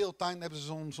gaat naar de speeltuin, dan hebben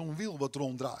ze zo'n wiel wat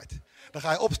ronddraait. Dan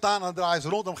ga je opstaan en dan draaien ze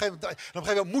rond. En op een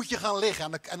gegeven moment moet je gaan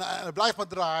liggen. En het blijft maar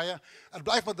draaien. En het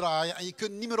blijft maar draaien. En je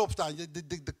kunt niet meer opstaan.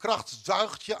 De kracht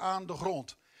zuigt je aan de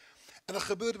grond. En dat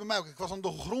gebeurde bij mij ook. Ik was aan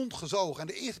de grond gezogen. En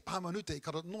de eerste paar minuten, ik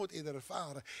had het nooit eerder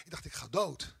ervaren. Ik dacht, ik ga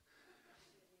dood.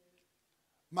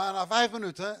 Maar na 5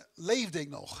 minuten leefde ik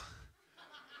nog.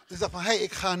 Dus ik dacht van,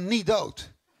 ik ga niet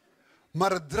dood.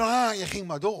 Maar het draaien ging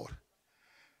maar door.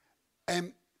 En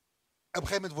op een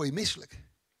gegeven moment word je misselijk.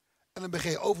 En dan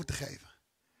begin je over te geven.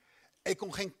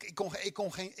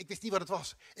 Ik wist niet wat het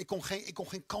was. Ik kon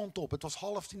geen kant op. Het was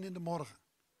 9:30 in de morgen.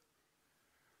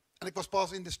 En ik was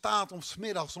pas in de staat om 's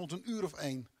middags rond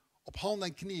 1:00 op handen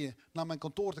en knieën naar mijn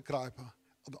kantoor te kruipen.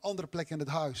 Op een andere plek in het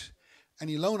huis. En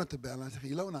Ilona te bellen. En zeggen,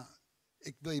 Ilona,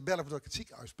 ik wil je bellen voordat ik het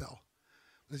ziekenhuis bel.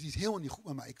 Er is iets helemaal niet goed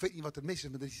met mij. Ik weet niet wat er mis is,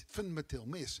 maar er is fundamenteel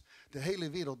mis. De hele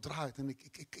wereld draait en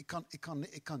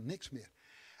ik kan niks meer.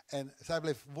 En zij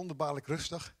bleef wonderbaarlijk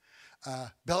rustig.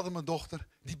 Belde mijn dochter,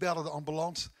 die belde de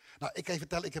ambulance. Nou, ik kan je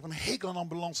vertellen, ik heb een hekel aan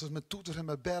ambulances met toeters en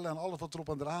met bellen en alles wat erop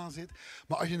en eraan zit.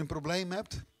 Maar als je een probleem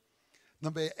hebt,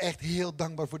 dan ben je echt heel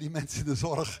dankbaar voor die mensen in de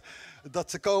zorg. Dat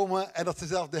ze komen en dat ze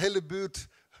zelf de hele buurt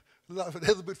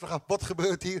vragen, wat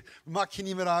gebeurt hier? Maakt je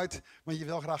niet meer uit, maar je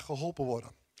wil graag geholpen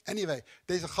worden. Anyway,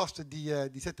 deze gasten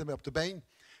die zetten mij op de been.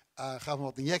 Gaven me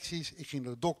wat injecties. Ik ging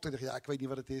naar de dokter. Dacht, ik weet niet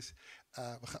wat het is.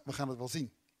 We gaan het wel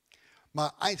zien.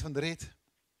 Maar eind van de rit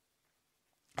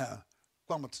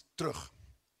kwam het terug.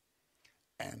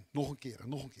 En nog een keer en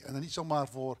nog een keer. En dan niet zomaar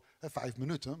voor 5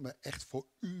 minuten, maar echt voor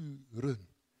uren.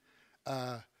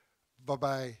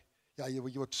 Waarbij je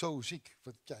wordt zo ziek.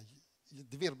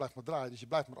 De wereld blijft maar draaien, dus je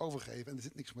blijft maar overgeven en er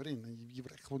zit niks meer in. En je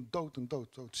wordt echt gewoon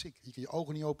doodziek. Je kan je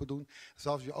ogen niet open doen. Zelfs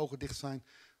als je ogen dicht zijn,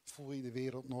 voel je de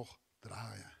wereld nog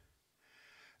draaien.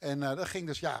 En dat ging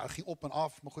dus, dat ging op en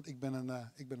af. Maar goed, ik ben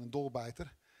een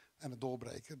doorbijter en een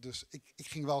doorbreker. Dus ik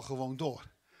ging wel gewoon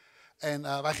door. En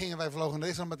wij vlogen naar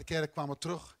Israël met de kerk, kwamen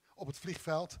terug op het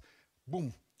vliegveld.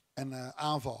 Boem, en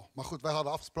aanval. Maar goed, wij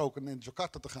hadden afgesproken in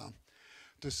Jakarta te gaan.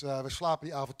 Dus we slapen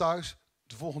die avond thuis.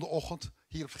 De volgende ochtend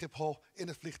hier op Schiphol in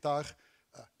het vliegtuig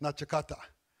naar Jakarta.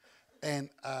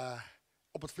 En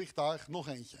op het vliegtuig nog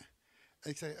eentje. En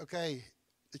ik zei, oké,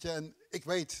 weet je, en ik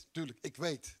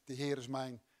weet, de Heer is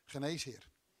mijn geneesheer.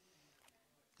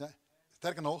 Ja,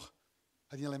 sterker nog, hij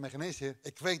is niet alleen mijn geneesheer,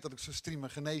 ik weet dat ik zo streamer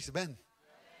genezen ben.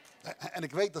 En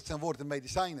ik weet dat zijn woord een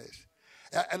medicijn is.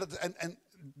 Ja, en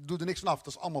doe er niks van af,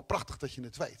 dat is allemaal prachtig dat je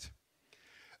het weet.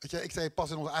 Weet je, ik zei pas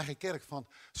in onze eigen kerk van,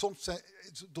 soms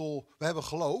we hebben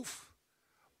geloof,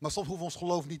 maar soms hoeven we ons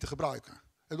geloof niet te gebruiken.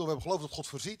 We hebben geloof dat God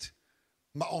voorziet,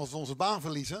 maar als we onze baan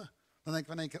verliezen, dan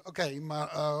denken we in één keer, oké,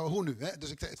 maar hoe nu? Hè?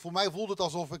 Dus voor mij voelde het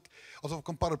alsof ik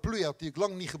een paraplu had die ik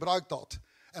lang niet gebruikt had.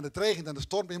 En het regent en de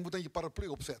storm en je moet dan je paraplu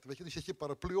opzetten. Weet je? Dus zet je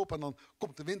paraplu op en dan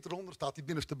komt de wind eronder, staat die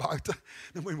binnenste buiten.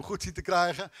 Dan moet je hem goed zien te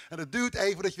krijgen. En het duurt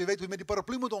even dat je weer weet hoe je met die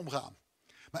paraplu moet omgaan.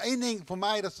 Maar één ding voor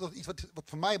mij, dat is iets wat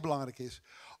voor mij belangrijk is.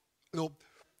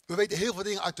 We weten heel veel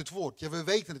dingen uit het woord. Ja, we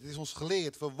weten het is ons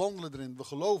geleerd, we wandelen erin, we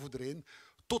geloven erin.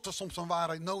 Tot we soms een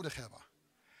waarheid nodig hebben.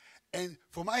 En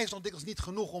voor mij is het nog dikwijls niet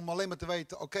genoeg om alleen maar te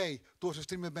weten, oké, door zijn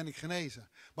striemen ben ik genezen.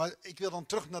 Maar ik wil dan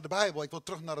terug naar de Bijbel, ik wil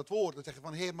terug naar het woord. En zeggen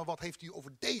van, Heer, maar wat heeft u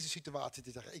over deze situatie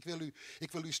te zeggen?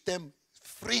 Ik wil uw stem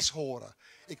fris horen.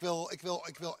 Ik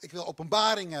wil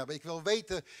openbaring hebben. Ik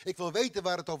wil weten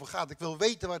waar het over gaat. Ik wil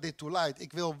weten waar dit toe leidt.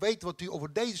 Ik wil weten wat u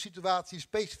over deze situatie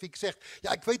specifiek zegt.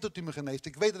 Ja, ik weet dat u me geneest.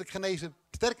 Ik weet dat ik genezen,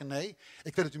 sterker nee,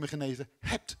 ik weet dat u me genezen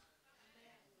hebt.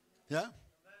 Ja?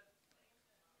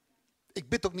 Ik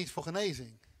bid ook niet voor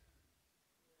genezing.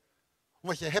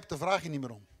 Wat je hebt, daar vraag je niet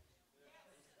meer om.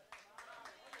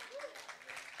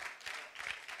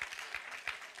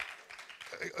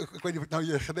 Ik weet niet of ik nou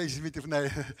je genezen weet of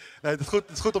nee. Nee, het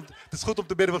is goed om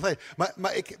te bidden. Nee.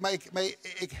 Maar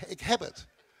ik heb het.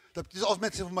 Dus als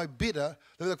mensen voor mij bidden,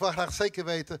 dan wil ik wel graag zeker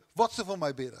weten wat ze voor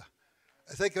mij bidden.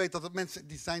 Zeker weten dat het mensen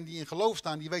die zijn die in geloof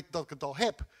staan, die weten dat ik het al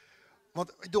heb.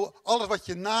 Want door alles wat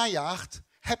je najaagt,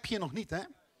 heb je nog niet, hè?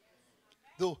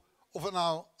 Of het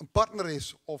nou een partner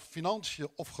is, of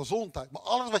financiën, of gezondheid. Maar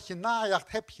alles wat je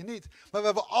najaagt, heb je niet. Maar we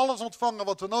hebben alles ontvangen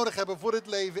wat we nodig hebben voor dit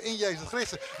leven in Jezus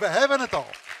Christus. We hebben het al.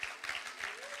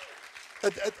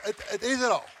 Het is er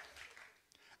al.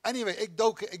 Anyway,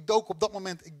 ik dook op dat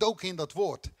moment in dat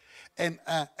woord. En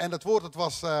dat woord,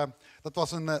 dat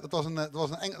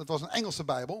was een Engelse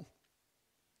Bijbel.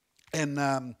 En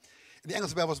die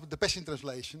Engelse Bijbel was de Passion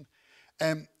Translation.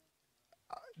 En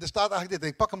er staat eigenlijk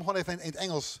dit. Ik pak hem gewoon even in het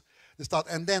Engels. Er staat,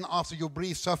 and then after your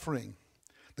brief suffering,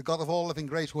 the God of all living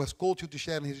grace, who has called you to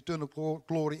share in his eternal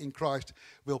glory in Christ,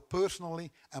 will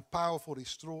personally and powerfully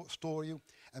restore you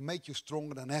and make you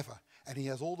stronger than ever. And he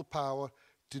has all the power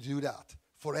to do that.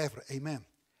 Forever. Amen.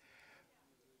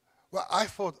 Well,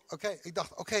 ik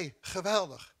dacht, oké,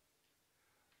 geweldig.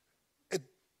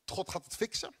 God gaat het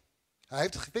fixen. Hij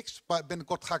heeft het gefixt, maar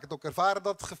binnenkort ga ik het ook ervaren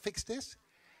dat het gefixt is.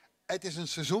 Het is een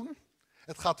seizoen.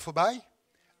 Het gaat voorbij.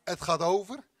 Het gaat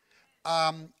over.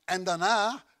 En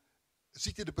daarna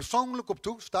ziet hij er persoonlijk op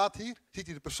toe, staat hier, ziet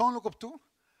hij er persoonlijk op toe,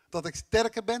 dat ik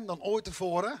sterker ben dan ooit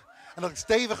tevoren. En dat ik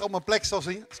stevig op mijn plek zal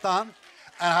staan.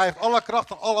 En hij heeft alle kracht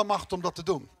en alle macht om dat te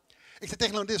doen. Ik zeg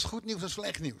tegen hem, dit is goed nieuws en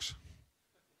slecht nieuws.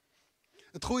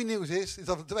 Het goede nieuws is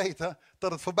dat we weten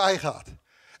dat het voorbij gaat.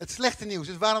 Het slechte nieuws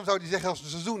is, waarom zou hij zeggen als het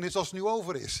een seizoen is, als het nu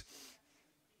over is?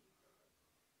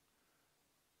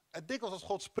 En dikwijls als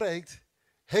God spreekt,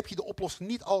 heb je de oplossing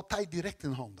niet altijd direct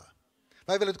in handen.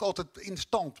 Wij willen het altijd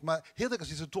instant, maar heel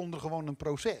dikwijls is het zonder gewoon een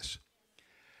proces.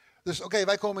 Dus oké,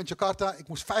 wij komen in Jakarta. Ik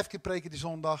moest 5 keer preken die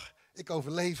zondag. Ik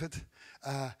overleef het.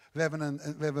 We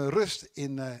hebben rust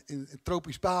in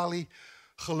tropisch Bali.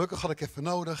 Gelukkig had ik even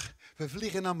nodig. We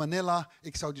vliegen naar Manila.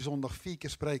 Ik zou die zondag 4 keer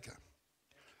spreken.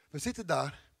 We zitten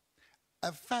daar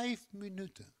en 5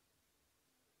 minuten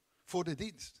voor de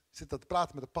dienst zit dat te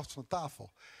praten met de pastor van de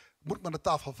tafel. Moet maar de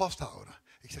tafel vasthouden.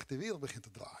 Ik zeg, de wereld begint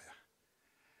te draaien.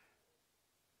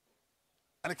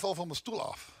 En ik val van mijn stoel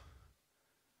af.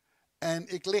 En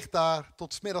ik lig daar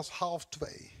tot 's middags 1:30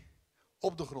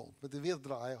 op de grond. Met de wereld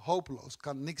draaien, hopeloos,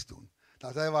 kan niks doen.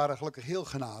 Nou, zij waren gelukkig heel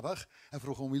genadig. En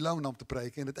vroegen om Ilona om te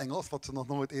preken in het Engels. Wat ze nog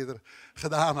nooit eerder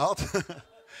gedaan had.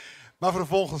 maar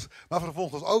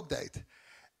vervolgens ook deed.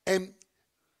 En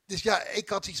dus ja, ik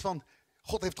had iets van,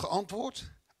 God heeft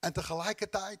geantwoord. En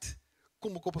tegelijkertijd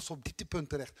kom ik op een soort dieptepunt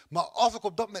terecht. Maar als ik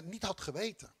op dat moment niet had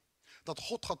geweten dat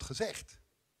God had gezegd,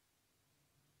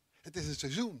 het is een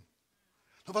seizoen,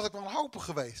 dan was ik wel wanhopig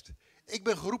geweest. Ik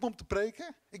ben geroepen om te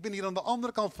preken. Ik ben hier aan de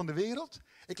andere kant van de wereld.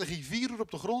 Ik lig hier 4 uur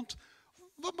op de grond.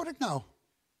 Wat moet ik nou?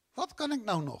 Wat kan ik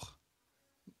nou nog?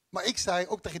 Maar ik zei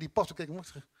ook tegen die pastor, kijk,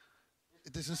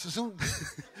 het is een seizoen.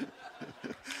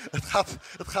 het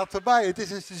gaat voorbij, het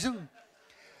is een seizoen.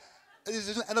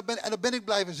 En dat ben ik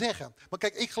blijven zeggen. Maar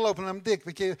kijk, ik geloof in hem dik.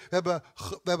 Weet je, we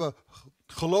hebben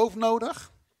geloof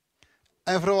nodig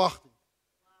en verwachting.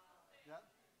 Ja?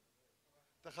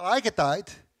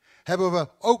 Tegelijkertijd hebben we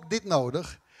ook dit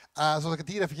nodig. Zoals ik het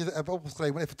hier eventjes heb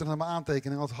opgeschreven, even terug naar mijn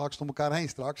aantekeningen, anders haak ik om elkaar heen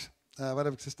straks. Waar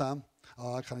heb ik ze staan?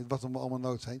 Ik ga niet wat om allemaal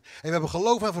notes heen. En we hebben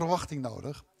geloof en verwachting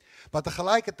nodig. Maar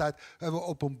tegelijkertijd hebben we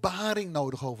openbaring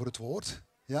nodig over het woord.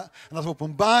 Ja? En als we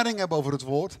openbaring hebben over het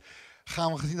woord,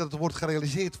 gaan we zien dat het woord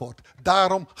gerealiseerd wordt.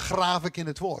 Daarom graaf ik in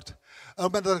het woord. En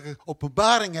op het moment dat ik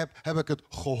openbaring heb, heb ik het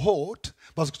gehoord.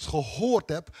 Maar als ik het gehoord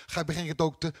heb, begin ik het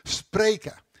ook te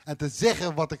spreken. En te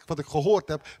zeggen wat ik gehoord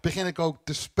heb, begin ik ook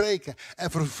te spreken.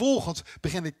 En vervolgens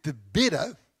begin ik te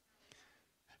bidden.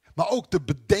 Maar ook te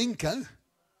bedenken.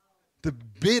 Te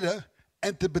bidden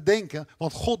en te bedenken.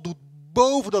 Want God doet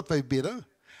boven dat wij bidden.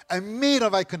 En meer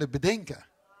dan wij kunnen bedenken.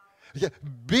 Weet je,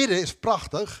 bidden is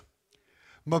prachtig.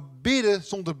 Maar bidden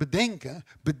zonder bedenken.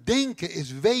 Bedenken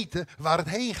is weten waar het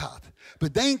heen gaat.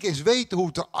 Bedenken is weten hoe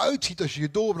het eruit ziet als je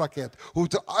je doorbraak hebt. Hoe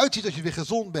het eruit ziet als je weer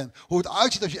gezond bent. Hoe het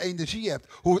uitziet als je energie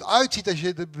hebt. Hoe het uitziet als je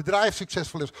het bedrijf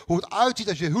succesvol is. Hoe het uitziet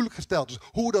als je huwelijk gesteld is.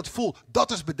 Hoe je dat voelt.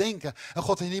 Dat is bedenken. En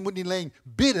God zegt, je moet niet alleen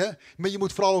bidden. Maar je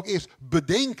moet vooral ook eerst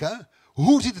bedenken.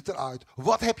 Hoe ziet het eruit?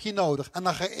 Wat heb je nodig? En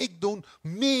dan ga ik doen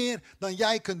meer dan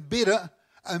jij kunt bidden.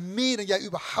 En meer dan jij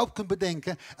überhaupt kunt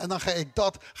bedenken. En dan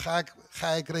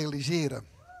ga ik realiseren.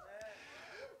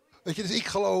 Weet je, dus ik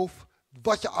geloof,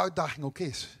 wat je uitdaging ook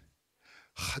is.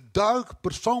 Duik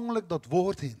persoonlijk dat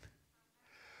woord in.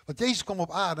 Want Jezus kwam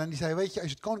op aarde en die zei, weet je, als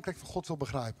je het koninkrijk van God wil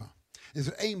begrijpen. Is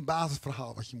er één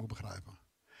basisverhaal wat je moet begrijpen.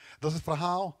 Dat is het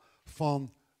verhaal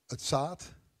van het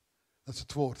zaad. Dat is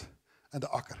het woord. En de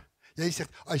akker. Jezus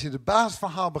zegt, als je het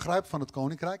basisverhaal begrijpt van het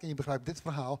koninkrijk en je begrijpt dit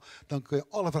verhaal, dan kun je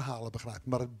alle verhalen begrijpen.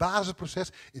 Maar het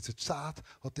basisproces is het zaad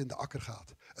wat in de akker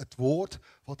gaat. Het woord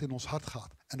wat in ons hart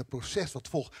gaat. En het proces wat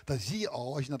volgt. Daar zie je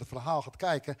al, als je naar het verhaal gaat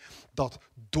kijken, dat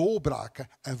doorbraken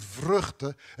en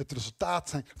vruchten het resultaat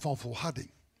zijn van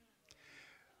volharding.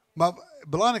 Maar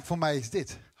belangrijk voor mij is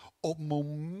dit. Op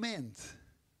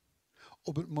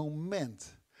het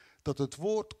moment dat het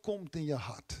woord komt in je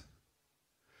hart.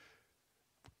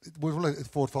 Het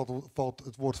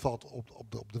woord valt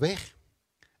op de weg.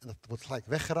 En dat wordt gelijk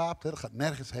weggeraapt. Dat gaat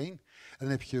nergens heen. En dan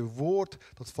heb je een woord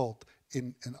dat valt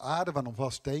in een aarde waar nog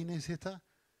wel stenen in zitten.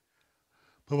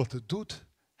 Maar wat het doet,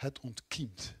 het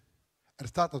ontkiemt. En er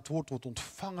staat dat het woord wordt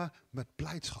ontvangen met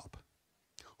blijdschap.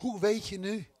 Hoe weet je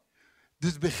nu?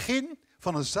 Dus het begin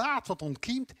van een zaad wat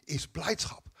ontkiemt is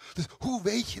blijdschap. Dus hoe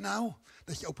weet je nou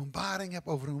dat je openbaring hebt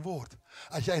over een woord?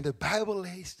 Als jij in de Bijbel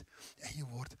leest en je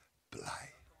wordt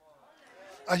blij.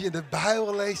 Als je de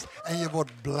Bijbel leest en je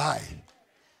wordt blij.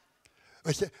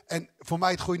 Weet je, en voor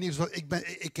mij het goede nieuws was,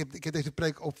 ik heb deze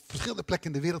preek op verschillende plekken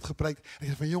in de wereld gepreekt. En ik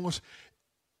zeg van jongens,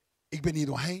 ik ben hier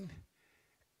doorheen.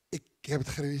 Ik heb het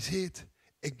gerealiseerd.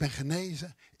 Ik ben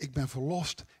genezen. Ik ben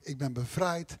verlost. Ik ben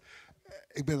bevrijd.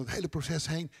 Ik ben door het hele proces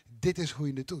heen. Dit is hoe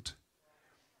je het doet.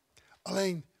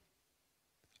 Alleen,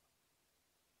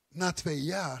 na 2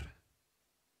 jaar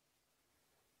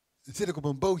zit ik op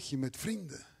een bootje met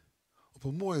vrienden. Op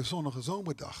een mooie zonnige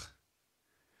zomerdag.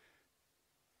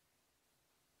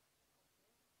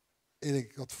 En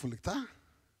ik, wat voel ik daar?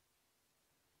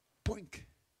 Poink.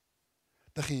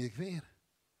 Daar ging ik weer.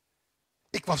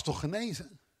 Ik was toch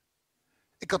genezen?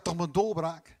 Ik had toch mijn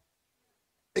doorbraak?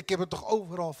 Ik heb het toch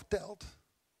overal verteld?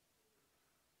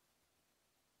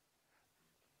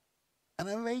 En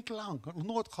een week lang, ik had nog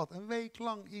nooit gehad, een week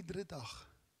lang iedere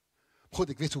dag. Goed,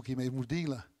 ik wist hoe ik hiermee moest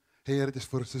dealen. Heer, het is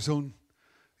voor het seizoen.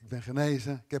 Ik ben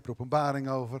genezen, ik heb er openbaring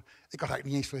over. Ik was eigenlijk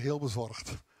niet eens zo heel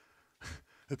bezorgd.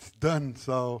 Het is done,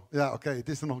 zo. Ja, oké, het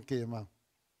is er nog een keer, maar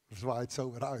het zwaait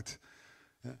zo weer uit.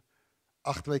 Ja.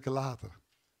 8 weken later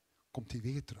komt hij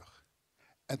weer terug.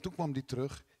 En toen kwam hij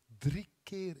terug 3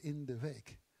 keer in de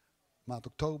week. Maand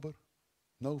oktober,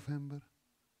 november,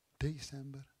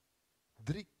 december.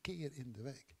 3 keer in de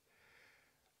week.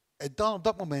 En dan op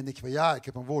dat moment denk je van ja, ik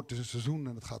heb een woord, het is een seizoen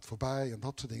en het gaat voorbij en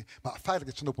dat soort dingen. Maar feitelijk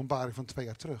is het een openbaring van 2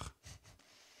 jaar terug.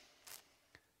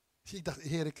 Dus ik dacht,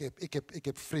 Heer, ik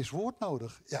heb fris woord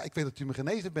nodig. Ja, ik weet dat u me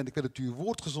genezen bent, ik weet dat u uw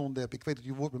woord gezonden hebt, ik weet dat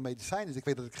uw woord mijn medicijn is, ik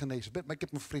weet dat ik genezen ben, maar ik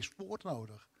heb een fris woord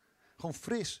nodig. Gewoon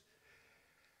fris.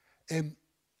 En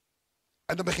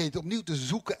dan begin je het opnieuw te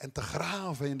zoeken en te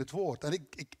graven in het woord. En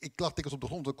ik lag dikwijls op de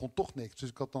grond, ik kon toch niks. Dus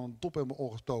ik had dan een dop in mijn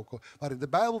oor gestoken, waarin de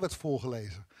Bijbel werd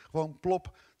voorgelezen. Gewoon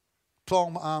plop,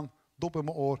 psalmen aan, dop in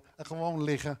mijn oor. En gewoon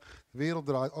liggen, de wereld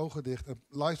draait, ogen dicht. En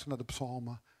luisteren naar de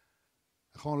psalmen.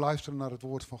 En gewoon luisteren naar het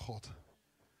woord van God.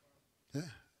 Ja?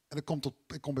 En ik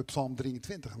kom bij psalm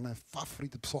 23, mijn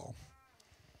favoriete psalm.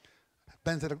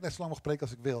 Ben zei dat ik net zo lang mag preken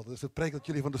als ik wil. Dus ik preek dat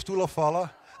jullie van de stoel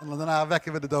afvallen. En dan daarna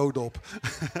wekken we de dood op.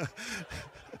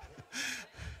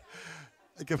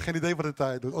 Ik heb geen idee wat de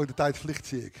tijd doet. Oh, de tijd vliegt,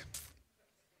 zie ik.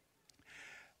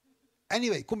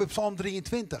 Anyway, kom bij psalm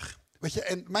 23. Weet je,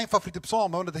 en mijn favoriete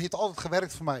psalm, dat heeft altijd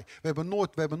gewerkt voor mij. We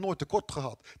hebben nooit tekort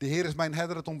gehad. De Heer is mijn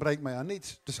herder, het ontbreekt mij aan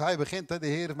niets. Dus hij begint, hè, de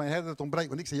Heer is mijn herder, het ontbreekt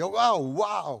mij aan niets. Ik zeg,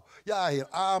 wauw. Ja, Heer,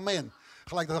 amen.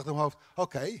 Gelijk dacht ik in mijn hoofd,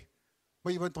 oké,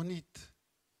 maar je bent toch niet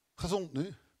gezond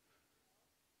nu?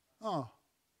 Oh.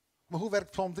 Maar hoe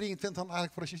werkt psalm 23 dan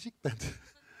eigenlijk voor als je ziek bent?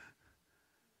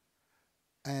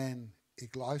 En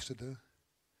ik luisterde.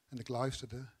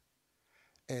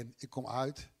 En ik kom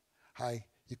uit.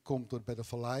 Je komt door bij de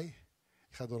vallei.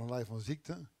 Je gaat door een vallei van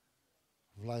ziekte. Een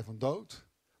vallei van dood.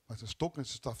 Maar zijn stok en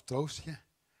zijn staf troost je.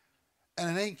 En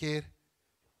in één keer,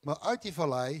 maar uit die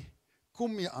vallei,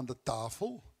 kom je aan de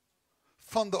tafel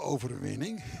van de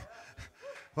overwinning.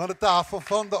 Van de tafel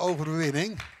van de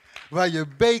overwinning. waar je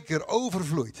beker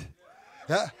overvloeit.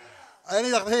 Ja? En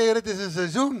ik dacht, Heer, het is een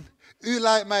seizoen. U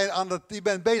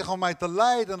bent bezig om mij te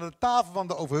leiden aan de tafel van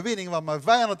de overwinning, waar mijn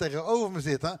vijanden tegenover me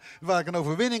zitten, waar ik een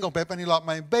overwinning op heb. En u laat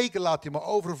mijn beker me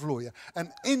overvloeien.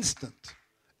 En instant,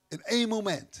 in één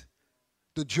moment,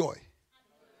 de joy,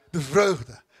 de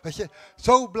vreugde. Weet je,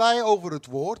 zo blij over het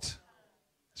woord.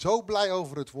 Zo blij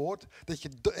over het woord, dat je,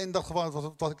 in dat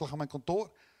geval was ik lag aan mijn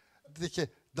kantoor, dat je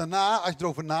daarna, als je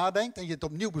erover nadenkt en je het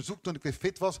opnieuw bezoekt toen ik weer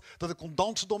fit was, dat ik kon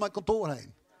dansen door mijn kantoor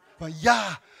heen. Van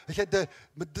ja, weet je,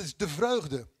 de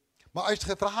vreugde. Maar als je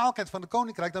het verhaal kent van de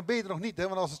koninkrijk, dan ben je er nog niet. Hè?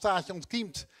 Want als het zaadje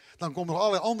ontkiemt, dan komen er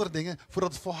allerlei andere dingen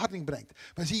voordat het volharding brengt.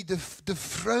 Maar zie je de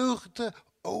vreugde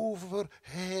over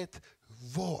het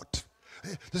woord.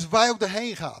 Dus waar je ook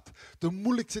doorheen gaat, de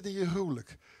moeilijk zit in je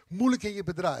huwelijk, moeilijk in je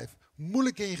bedrijf,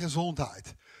 moeilijk in je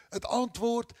gezondheid. Het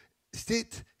antwoord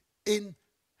zit in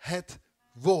het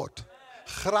woord.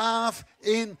 Graaf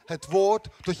in het woord,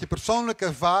 dat je persoonlijk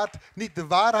ervaart, niet de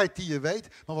waarheid die je weet,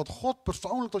 maar wat God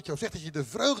persoonlijk tot jou zegt, dat je de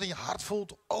vreugde in je hart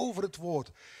voelt over het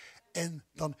woord. En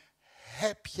dan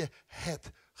heb je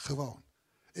het gewoon.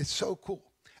 Het is zo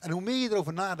cool. En hoe meer je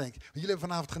erover nadenkt, want jullie hebben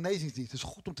vanavond genezingsdienst, het is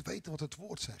goed om te weten wat het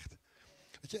woord zegt.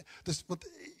 Weet je? Dus, want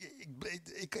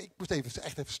ik moest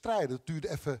echt even strijden, dat duurde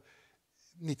even...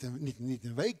 Niet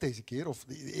een week deze keer, of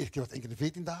de eerste keer was het 1 keer in de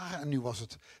 14 dagen. En nu was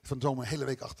het van de zomer een hele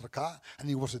week achter elkaar. En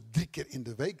nu was het 3 keer in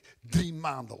de week, 3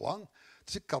 maanden lang.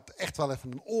 Dus ik had echt wel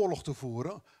even een oorlog te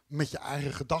voeren met je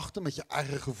eigen gedachten, met je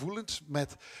eigen gevoelens.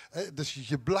 Dus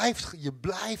je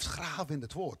blijft graven in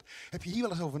het woord. Heb je hier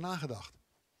wel eens over nagedacht?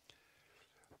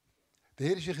 De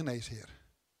Heer is je geneesheer.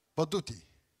 Wat doet hij?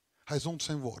 Hij zond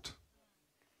zijn woord.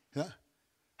 Ja?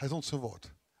 Hij zond zijn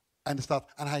woord. En er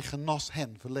staat, en hij genas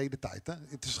hen, verleden tijd. Hè?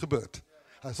 Het is gebeurd.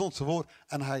 Hij zond zijn woord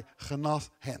en hij genas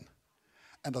hen.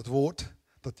 En dat woord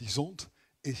dat hij zond,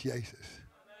 is Jezus.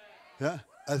 Ja?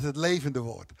 Het is het levende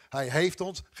woord. Hij heeft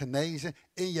ons genezen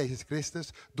in Jezus Christus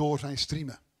door zijn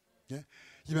striemen. Ja?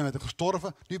 Je bent met hem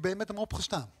gestorven, nu ben je met hem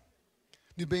opgestaan.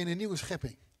 Nu ben je een nieuwe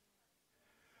schepping.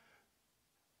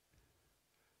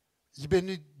 Je bent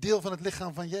nu deel van het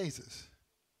lichaam van Jezus.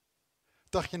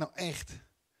 Dacht je nou echt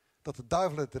dat de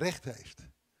duivel het recht heeft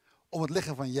om het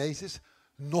lichaam van Jezus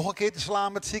nog een keer te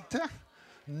slaan met ziekte?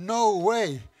 No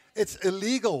way. It's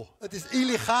illegal. Het is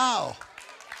illegaal.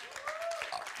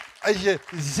 Als je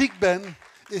ziek bent,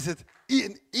 is het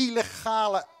een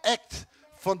illegale act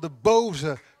van de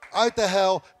boze uit de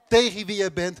hel tegen wie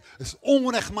je bent. Het is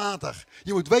onrechtmatig.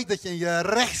 Je moet weten dat je in je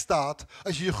recht staat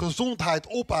als je je gezondheid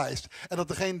opeist. En dat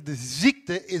de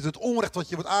ziekte is het onrecht wat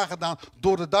je wordt aangedaan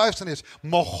door de duisternis.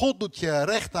 Maar God doet je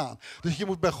recht aan. Dus je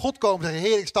moet bij God komen en zeggen,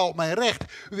 Heer, ik sta op mijn recht.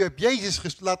 U hebt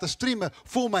Jezus laten streamen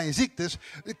voor mijn ziektes.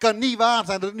 Het kan niet waar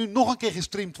zijn dat het nu nog een keer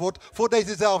gestreamd wordt voor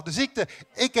dezezelfde ziekte.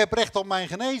 Ik heb recht op mijn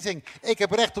genezing. Ik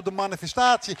heb recht op de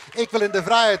manifestatie. Ik wil in de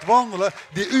vrijheid wandelen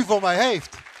die u voor mij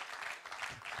heeft.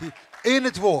 In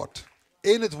het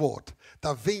woord,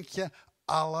 daar vind je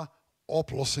alle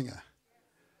oplossingen.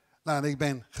 Nou, en ik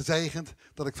ben gezegend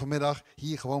dat ik vanmiddag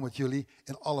hier gewoon met jullie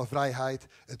in alle vrijheid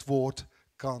het woord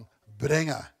kan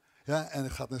brengen. Ja, en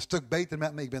het gaat een stuk beter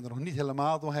met me. Ik ben er nog niet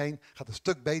helemaal doorheen. Het gaat een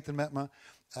stuk beter met me.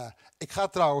 Ik ga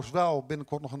trouwens wel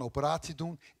binnenkort nog een operatie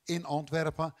doen in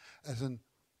Antwerpen.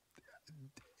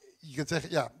 Je kunt zeggen,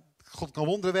 ja, God kan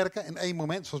wonderen werken in één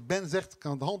moment. Zoals Ben zegt,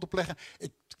 kan de hand opleggen.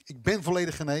 Ik ben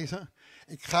volledig genezen.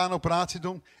 Ik ga een operatie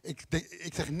doen. Ik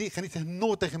ga niet zeggen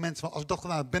nooit tegen mensen van, als ik dat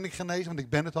gedaan heb, ben ik genezen, want ik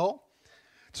ben het al.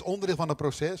 Het is onderdeel van het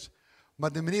proces.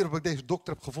 Maar de manier waarop ik deze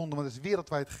dokter heb gevonden, want het is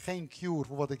wereldwijd geen cure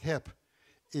voor wat ik heb,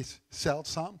 is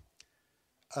zeldzaam.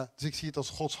 Dus ik zie het als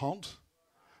Gods hand.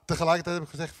 Tegelijkertijd heb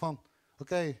ik gezegd van,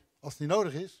 oké, als het niet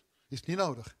nodig is, is het niet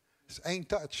nodig. Het is 1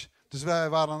 touch. Dus wij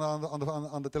waren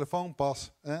aan de telefoon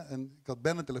pas. Hè, en ik had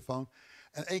Ben een telefoon.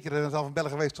 En 1 keer zelf in België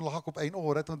geweest, toen lag ik op 1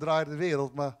 oor. Hè, toen draaide de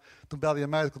wereld. Maar toen belde je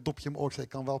mij uit, ik een dopje in mijn oor. Ik zei,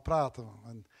 ik kan wel praten.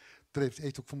 En toen heeft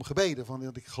hij ook voor me gebeden. Van,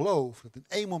 dat ik geloof dat in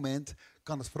 1 moment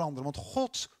kan het veranderen. Want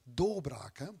Gods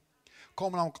doorbraken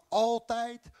komen namelijk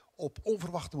altijd op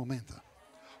onverwachte momenten.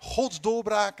 Gods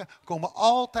doorbraken komen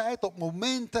altijd op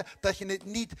momenten dat je het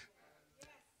niet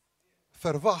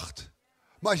verwacht.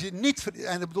 Maar als je het niet,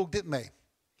 en daar bedoel ik dit mee.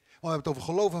 Want we hebben het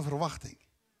over geloof en verwachting.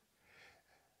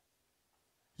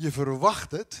 Je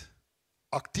verwacht het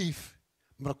actief,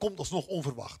 maar dat komt alsnog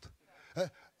onverwacht.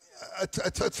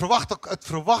 Het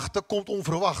verwachten komt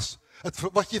onverwachts.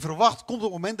 Wat je verwacht komt op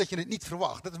het moment dat je het niet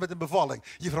verwacht. Dat is met een bevalling.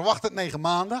 Je verwacht het 9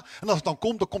 maanden en als het dan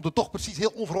komt het toch precies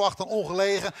heel onverwacht en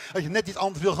ongelegen als je net iets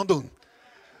anders wil gaan doen.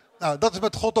 Nou, dat is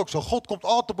met God ook zo. God komt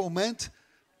altijd op het moment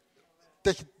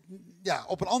dat je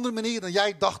op een andere manier dan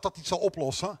jij dacht dat hij het zou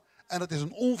oplossen. En het is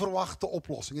een onverwachte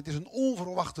oplossing. Het is een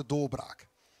onverwachte doorbraak.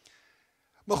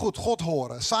 Maar goed, God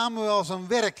horen. Samuel zijn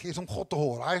werk is om God te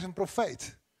horen. Hij is een profeet.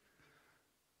 Heb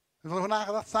je erover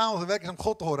nagedacht? Samuel zijn werk is om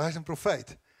God te horen. Hij is een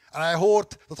profeet. En hij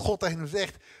hoort dat God tegen hem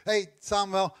zegt, hey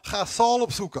Samuel, ga Saul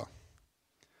opzoeken.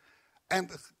 En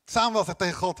Samuel zegt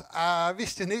tegen God,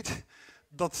 wist je niet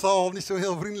dat Saul niet zo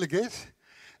heel vriendelijk is?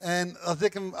 En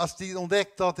als hij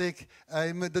ontdekt dat u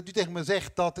tegen me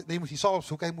zegt dat hij moest die Saul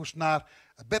opzoeken, hij moest naar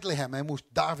Bethlehem, hij moest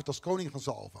David als koning gaan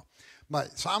zalven. Maar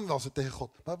Samuel zegt tegen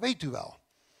God, maar weet u wel,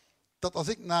 dat als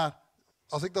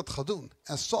ik dat ga doen,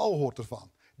 en Saul hoort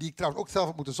ervan, die ik trouwens ook zelf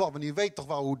heb moeten zalven, en die weet toch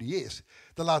wel hoe die is,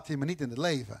 dan laat hij me niet in het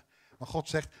leven. Maar God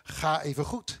zegt, ga even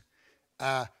goed.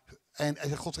 En hij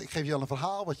zegt, God, ik geef je al een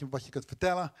verhaal wat je kunt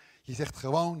vertellen. Je zegt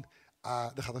gewoon,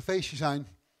 er gaat een feestje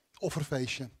zijn,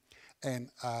 offerfeestje.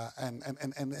 En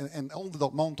onder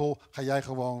dat mantel ga jij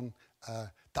gewoon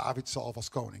David zalven als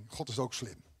koning. God is ook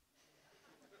slim.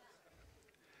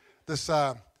 Dus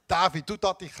David doet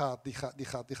dat, die gaat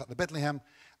naar Bethlehem.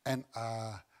 En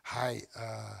hij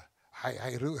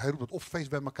roept het offerfeest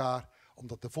bij elkaar. Om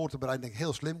dat voor te bereiden, denk ik,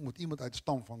 heel slim. Moet iemand uit de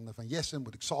stam van Jesse,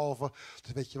 moet ik zalven.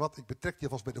 Dus weet je wat, ik betrek die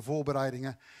alvast bij de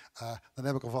voorbereidingen. Dan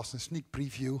heb ik alvast een sneak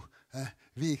preview.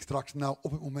 Wie ik straks nou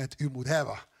op het moment u moet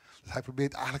hebben. Dus hij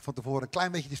probeert eigenlijk van tevoren een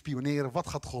klein beetje te spioneren. Wat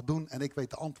gaat God doen? En ik weet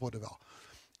de antwoorden wel.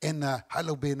 En hij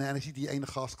loopt binnen en hij ziet die ene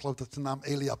gast. Ik geloof dat zijn naam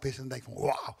Eliab is. En denkt van,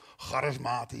 wauw,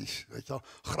 charismatisch. Weet je wel,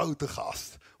 grote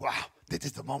gast. Wauw, dit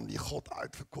is de man die God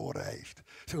uitverkoren heeft.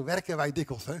 Zo werken wij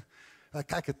dikwijls, hè. Wij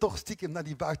kijken toch stiekem naar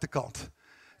die buitenkant.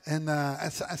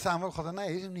 En Samuel gaat,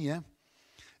 nee, is hem niet, hè.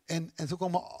 En zo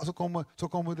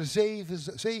komen de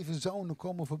zeven zonen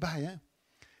komen voorbij, hè.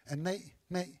 En nee.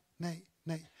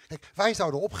 Kijk, wij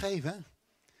zouden opgeven, hè.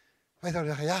 Wij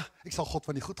zouden zeggen, ja, ik zal God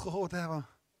wel niet goed gehoord hebben.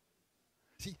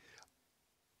 Zie,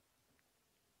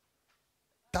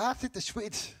 daar zit de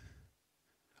switch. Op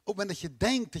het moment dat je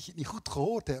denkt dat je het niet goed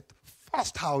gehoord hebt,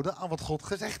 vasthouden aan wat God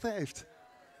gezegd heeft.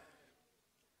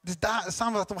 Dus daar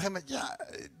staan we op een gegeven moment, ja,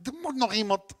 er moet nog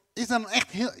iemand,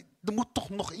 er moet toch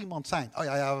nog iemand zijn.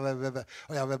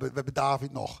 We hebben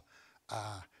David nog.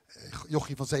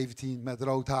 Jochie van 17 met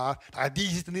rood haar. Nou, die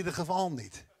zit in ieder geval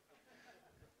niet.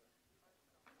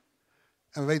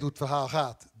 En we weten hoe het verhaal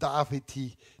gaat. David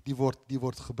die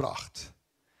wordt gebracht.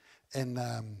 En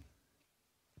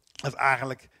dat is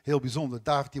eigenlijk heel bijzonder.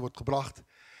 David die wordt gebracht.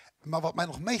 Maar wat mij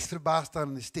nog meest verbaast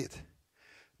daarin is dit.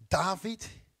 David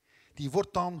die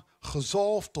wordt dan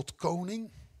gezalfd tot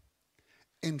koning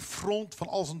in front van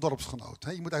al zijn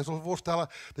dorpsgenoten. Je moet eigenlijk zo voorstellen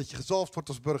dat je gezalfd wordt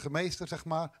als burgemeester, zeg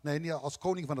maar. Nee, niet als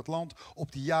koning van het land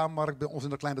op die jaarmarkt bij ons in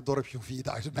dat kleine dorpje van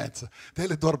 4000 mensen. Het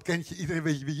hele dorp kent je, iedereen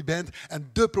weet wie je bent. En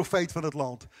de profeet van het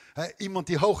land. Iemand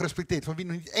die hoog respecteert, van wie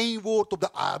nog niet één woord op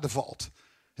de aarde valt.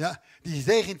 Ja, die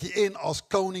zegent je in als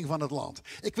koning van het land.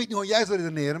 Ik weet niet hoe jij zou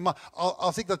redeneren, maar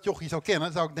als ik dat jochie zou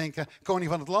kennen, zou ik denken, koning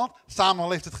van het land,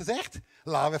 Samuel heeft het gezegd.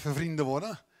 Laten we even vrienden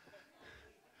worden.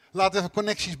 Laten we even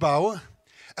connecties bouwen.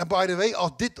 En by the way,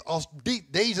 als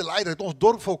deze leider uit ons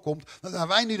dorp voorkomt, dan zijn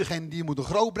wij nu degene die je moeten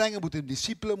grootbrengen, moeten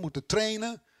discipelen, moeten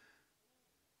trainen.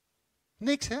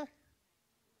 Niks, hè?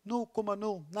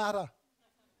 0,0, nada.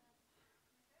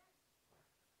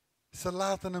 Ze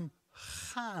laten hem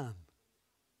gaan.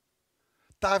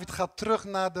 David gaat terug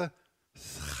naar de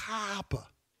schapen.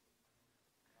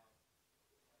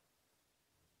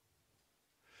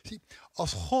 Zie,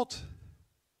 als God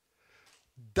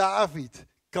David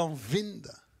kan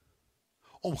vinden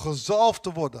om gezalfd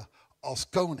te worden als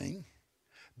koning.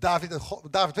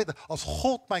 David weet, als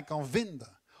God mij kan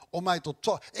vinden om mij tot...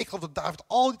 Ik geloof dat David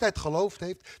al die tijd geloofd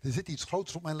heeft. Er zit iets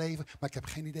groots op mijn leven, maar ik heb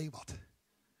geen idee wat.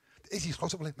 Er is iets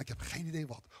groots op mijn leven, maar ik heb geen idee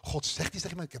wat. God zegt iets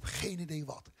tegen me, ik heb geen idee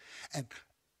wat. En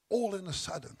all in a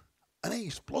sudden,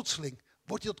 ineens, plotseling,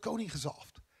 wordt hij tot koning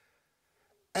gezalfd.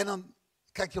 En dan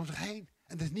kijk je om zich heen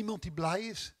en er is niemand die blij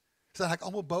is. Ze zijn eigenlijk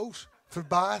allemaal boos,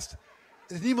 verbaasd.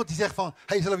 Er is niemand die zegt van,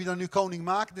 hey, zullen we je dan nu koning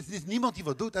maken? Er is niemand die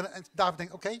wat doet. En David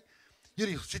denkt, oké,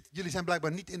 jullie zijn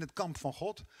blijkbaar niet in het kamp van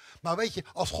God. Maar weet je,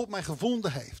 als God mij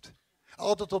gevonden heeft,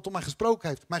 altijd tot mij gesproken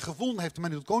heeft, mij gevonden heeft en mij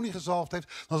tot koning gezalfd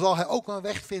heeft, dan zal hij ook een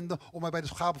weg vinden om mij bij de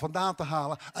schapen vandaan te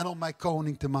halen en om mij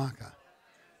koning te maken.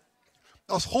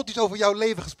 Als God iets over jouw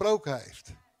leven gesproken heeft,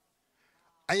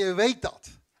 en je weet dat,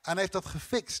 en hij heeft dat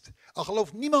gefixt, al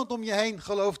gelooft niemand om je heen,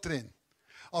 gelooft erin.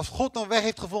 Als God een weg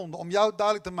heeft gevonden om jou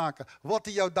duidelijk te maken wat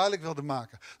hij jou duidelijk wilde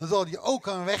maken, dan zal hij ook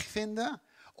een weg vinden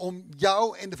om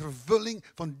jou in de vervulling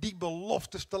van die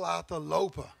beloftes te laten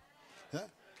lopen. Ja?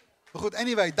 Maar goed,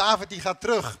 anyway, David die gaat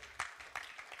terug.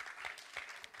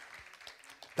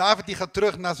 David die gaat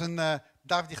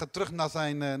terug naar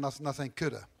zijn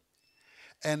kudde.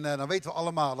 En dan weten we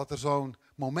allemaal dat er zo'n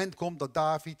moment komt dat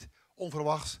David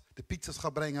onverwachts de pizza's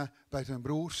gaat brengen bij zijn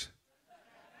broers.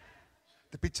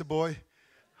 De pizzaboy,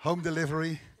 home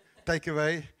delivery,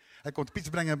 takeaway. Hij komt de pizza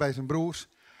brengen bij zijn broers.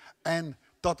 En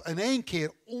dat in één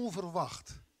keer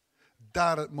onverwacht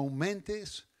daar het moment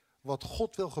is wat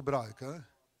God wil gebruiken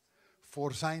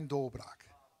voor zijn doorbraak.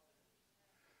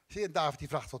 Zie je, David die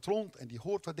vraagt wat rond en die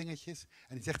hoort wat dingetjes.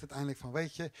 En die zegt uiteindelijk van,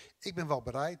 weet je, ik ben wel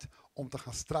bereid om te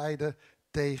gaan strijden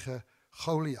tegen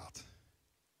Goliath.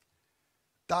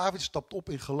 David stapt op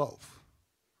in geloof.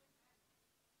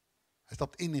 Hij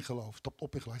stapt in geloof, stapt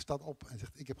op in geloof. Hij staat op en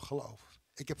zegt, ik heb geloof.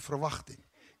 Ik heb verwachting.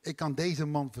 Ik kan deze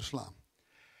man verslaan.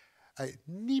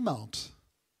 Niemand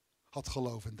had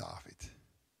geloof in David.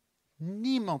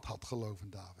 Niemand had geloof in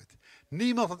David.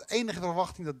 Niemand had enige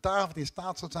verwachting dat David in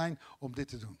staat zou zijn om dit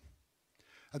te doen.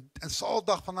 En Saul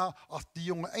dacht van, nou, als die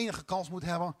jongen enige kans moet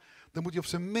hebben, dan moet hij op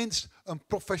zijn minst een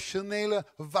professionele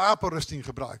wapenrusting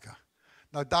gebruiken.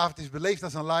 Nou, David is beleefd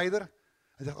als een leider.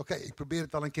 Hij zegt, oké, ik probeer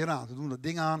het wel een keer aan. We doen dat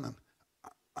ding aan en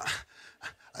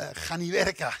gaat niet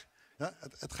werken. Ja,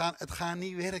 het gaat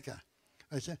niet werken.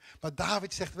 Weet je? Maar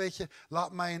David zegt, weet je,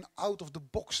 laat mij een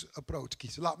out-of-the-box approach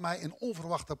kiezen. Laat mij een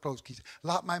onverwachte approach kiezen.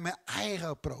 Laat mij mijn eigen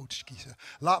approach kiezen.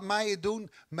 Laat mij het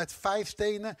doen met 5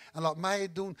 stenen en laat mij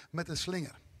het doen met een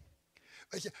slinger.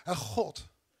 Weet je, en God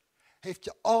heeft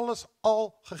je alles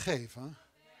al gegeven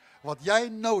wat jij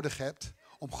nodig hebt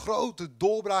om grote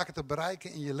doorbraken te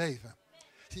bereiken in je leven.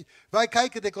 Zie, wij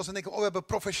kijken dikwijls en denken, oh, we hebben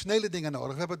professionele dingen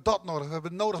nodig. We hebben dat nodig. We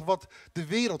hebben nodig wat de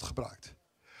wereld gebruikt.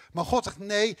 Maar God zegt,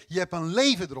 nee, je hebt een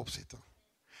leven erop zitten.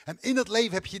 En in dat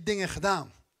leven heb je dingen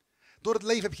gedaan. Door het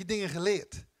leven heb je dingen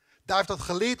geleerd. Daar heeft dat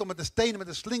geleerd om met de stenen, met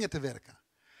de slingen te werken.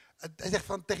 Hij zegt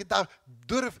van, tegen David,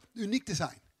 durf uniek te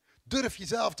zijn. Durf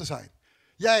jezelf te zijn.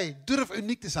 Jij, durf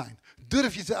uniek te zijn.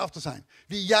 Durf jezelf te zijn.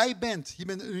 Wie jij bent. Je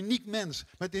bent een uniek mens.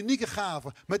 Met unieke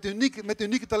gaven. Met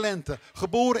unieke talenten.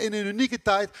 Geboren in een unieke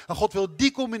tijd. En God wil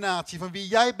die combinatie van wie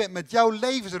jij bent met jouw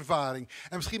levenservaring.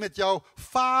 En misschien met jouw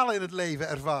falen in het leven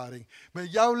ervaring.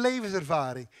 Met jouw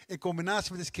levenservaring. In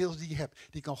combinatie met de skills die je hebt.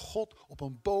 Die kan God op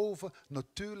een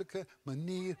bovennatuurlijke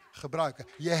manier gebruiken.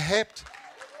 Je hebt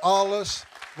alles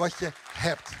wat je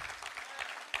hebt.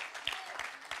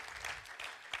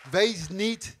 Wees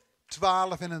niet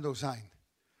 12 in een dozijn.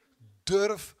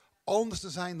 Durf anders te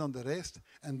zijn dan de rest.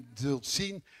 En zult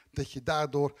zien dat je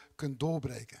daardoor kunt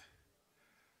doorbreken.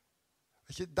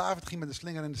 Weet je, David ging met de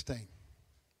slinger en de steen.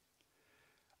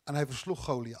 En hij versloeg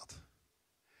Goliath.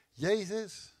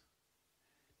 Jezus,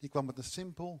 die kwam met een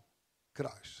simpel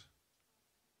kruis.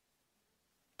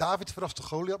 David verraste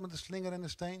Goliath met de slinger en de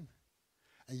steen.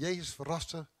 En Jezus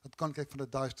verraste het koninkrijk van de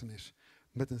duisternis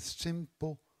met een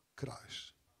simpel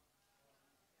kruis.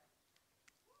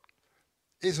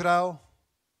 Israël,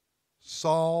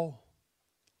 Saul,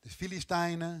 de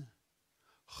Filistijnen,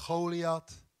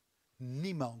 Goliath,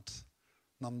 niemand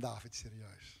nam David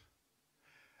serieus.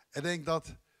 Ik denk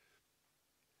dat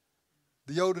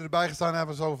de Joden erbij gestaan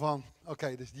hebben zo van,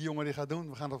 oké, dus die jongen die gaat doen,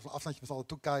 we gaan op een afstandje met z'n allen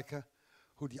toekijken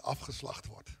hoe die afgeslacht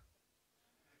wordt.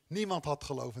 Niemand had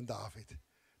geloof in David.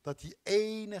 Dat hij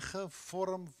enige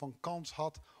vorm van kans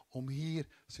had om hier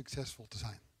succesvol te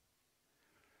zijn.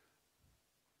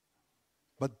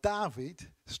 Maar David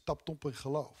stapt op in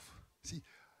geloof. Zie,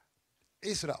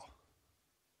 Israël,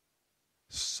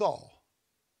 Saul,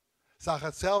 zagen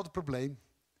hetzelfde probleem,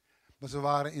 maar ze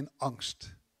waren in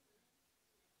angst.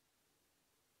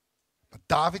 Maar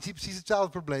David ziet precies hetzelfde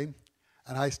probleem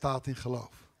en hij staat in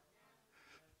geloof.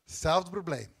 Hetzelfde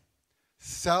probleem,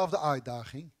 hetzelfde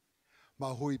uitdaging, maar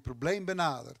hoe je het probleem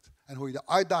benadert en hoe je de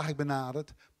uitdaging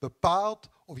benadert, bepaalt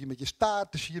of je met je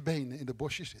staart tussen je benen in de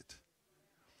bosjes zit.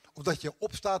 Of dat je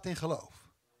opstaat in geloof.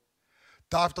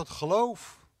 David had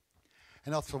geloof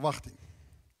en had verwachting.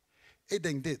 Ik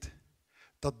denk dit.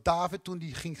 Dat David toen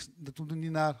hij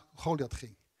naar Goliath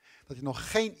ging. Dat hij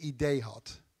nog geen idee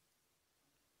had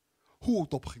hoe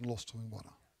het op ging lossen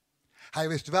worden. Hij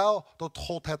wist wel dat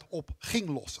God het op ging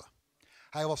lossen.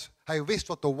 Hij wist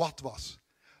wat de wat was.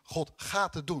 God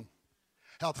gaat het doen.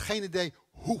 Hij had geen idee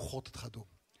hoe God het gaat doen.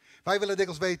 Wij willen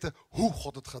dikwijls weten hoe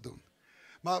God het gaat doen.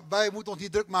 Maar wij moeten ons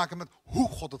niet druk maken met hoe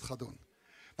God het gaat doen.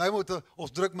 Wij moeten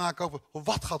ons druk maken over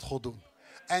wat gaat God doen.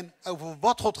 En over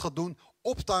wat God gaat doen,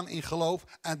 opstaan in geloof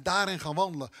en daarin gaan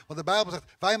wandelen. Want de Bijbel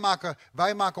zegt,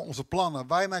 wij maken onze plannen,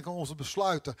 wij maken onze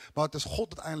besluiten. Maar het is God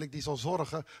uiteindelijk die zal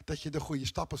zorgen dat je de goede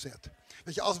stappen zet.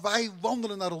 Weet je, als wij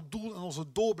wandelen naar ons doel en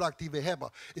onze doorbraak die we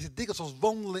hebben, is het dikwijls als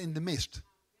wandelen in de mist.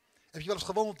 Heb je wel eens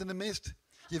gewandeld in de mist?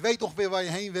 Je weet ongeveer waar je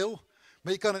heen wil,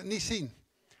 maar je kan het niet zien.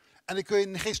 En dan kun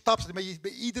je geen stap zetten, maar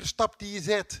bij iedere stap die je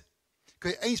zet, kun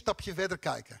je 1 stapje verder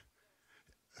kijken.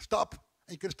 Stap,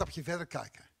 En je kunt een stapje verder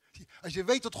kijken. Als je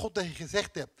weet wat God tegen je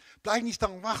gezegd hebt, blijf niet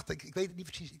staan wachten. Ik weet het niet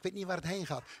precies, ik weet niet waar het heen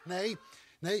gaat.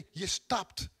 Nee, je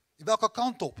stapt. Welke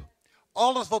kant op?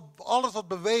 Alles wat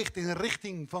beweegt in de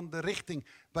richting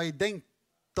waar je denkt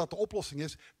dat de oplossing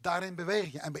is, daarin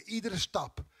beweeg je. En bij iedere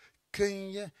stap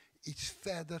kun je iets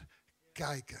verder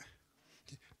kijken.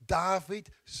 David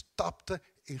stapte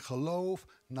in geloof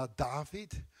naar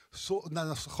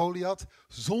naar Goliath,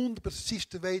 zonder precies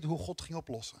te weten hoe God ging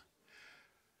oplossen.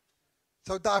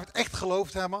 Zou David echt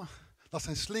geloofd hebben dat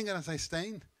zijn slinger en zijn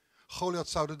steen Goliath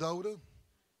zouden doden?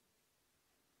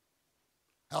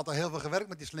 Hij had al heel veel gewerkt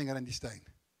met die slinger en die steen.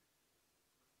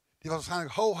 Die was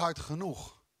waarschijnlijk hooguit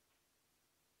genoeg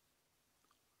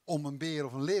om een beer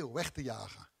of een leeuw weg te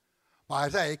jagen. Maar hij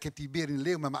zei, ik heb die beer en die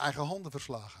leeuw met mijn eigen handen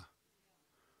verslagen.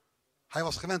 Hij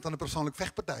was gewend aan een persoonlijk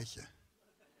vechtpartijtje.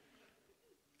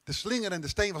 De slinger en de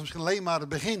steen was misschien alleen maar het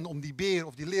begin om die beer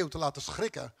of die leeuw te laten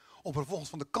schrikken. Om vervolgens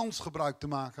van de kans gebruik te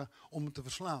maken om hem te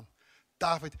verslaan.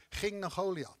 David ging naar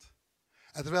Goliath.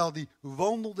 En terwijl hij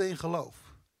wandelde in geloof,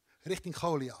 richting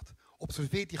Goliath,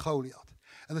 observeert hij Goliath.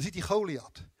 En dan ziet hij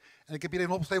Goliath. En ik heb hier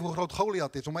even opgeschreven hoe groot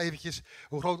Goliath is. Om eventjes,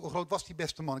 hoe groot was die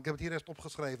beste man? Ik heb het hier eerst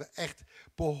opgeschreven. Echt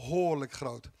behoorlijk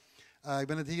groot. Ik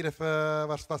ben het hier even...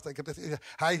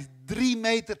 hij is 3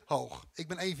 meter hoog. Ik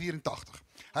ben 1,84.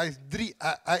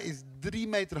 Hij is 3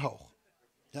 meter hoog.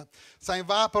 Ja. Zijn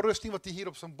wapenrusting, wat hij hier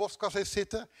op zijn borstkas heeft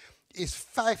zitten, is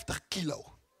 50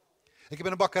 kilo. Ik heb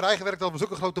in een bakkerij gewerkt, dat was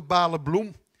zulke grote balen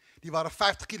bloem. Die waren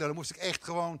 50 kilo. Dan moest ik echt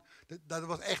gewoon... Dat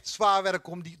was echt zwaar werk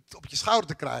om die op je schouder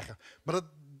te krijgen. Maar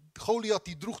Goliath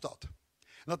die droeg dat.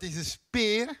 En dat is een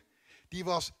speer, die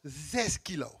was 6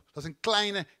 kilo. Dat is een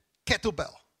kleine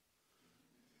kettlebell.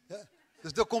 Ja?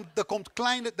 Dus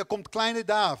daar komt kleine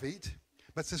David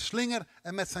met zijn slinger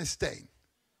en met zijn steen.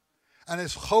 En dan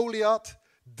is Goliath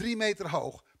 3 meter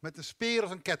hoog, met een speer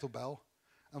als een kettlebell,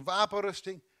 een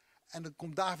wapenrusting. En dan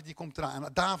komt David, die komt eraan.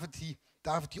 En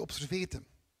David die observeert hem.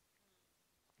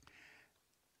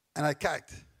 En hij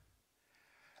kijkt.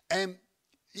 En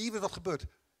hier wat gebeurt.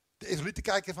 De Israëlieten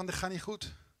kijken van, dit gaat niet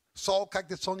goed. Saul kijkt,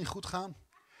 dit zal niet goed gaan.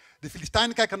 De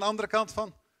Filistijnen kijken aan de andere kant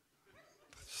van,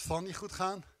 dit zal niet goed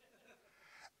gaan.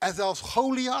 En zelfs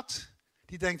Goliath,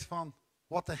 die denkt van,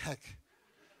 what the heck.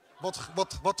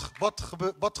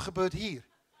 Wat gebeurt hier?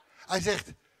 Hij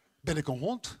zegt, ben ik een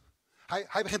hond?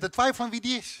 Hij begint te twijfelen aan wie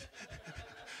die is.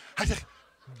 Hij zegt,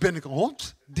 ben ik een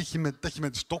hond? Dat je met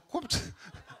een stok komt?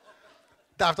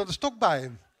 David had een stok bij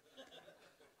hem.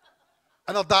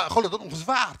 En Goliath had nog een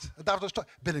zwaard. David had een stok.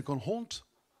 Ben ik een hond?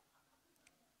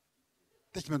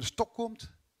 Dat je met een stok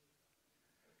komt?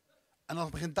 En dan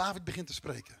begint David te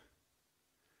spreken.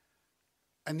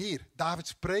 En hier, David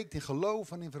spreekt in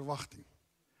geloof en in verwachting.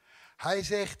 Hij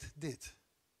zegt dit,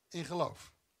 in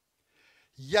geloof.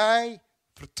 Jij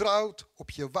vertrouwt op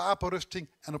je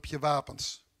wapenrusting en op je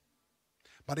wapens.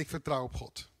 Maar ik vertrouw op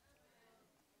God.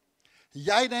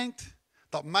 Jij denkt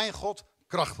dat mijn God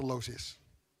krachteloos is.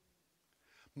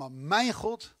 Maar mijn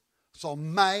God zal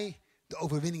mij de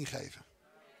overwinning geven.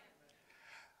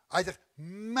 Hij zegt,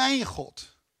 mijn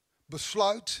God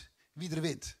besluit wie er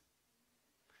wint.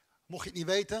 Mocht je het niet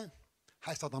weten,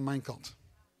 hij staat aan mijn kant.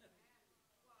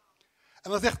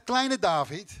 En dan zegt kleine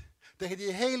David tegen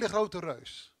die hele grote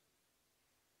reus.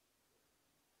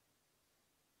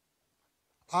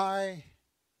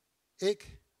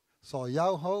 Ik zal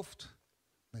jouw hoofd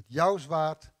met jouw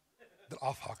zwaard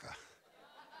eraf hakken.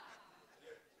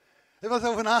 Heb je wat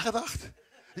over nagedacht? Als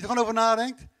je er gewoon over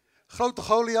nadenkt. Grote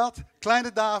Goliath,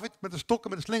 kleine David met een stok en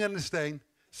met een slinger en een steen.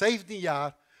 17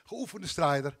 jaar, geoefende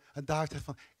strijder. En David zegt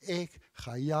van, ik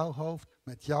ga jouw hoofd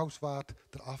met jouw zwaard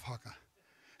eraf hakken.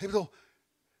 Ik bedoel,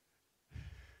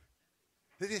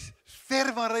 dit is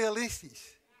ver van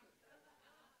realistisch.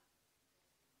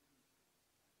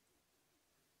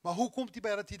 Maar hoe komt hij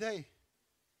bij dat idee?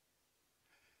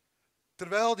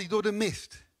 Terwijl hij door de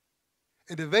mist,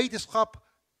 in de wetenschap,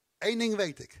 1 ding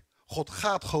weet ik. God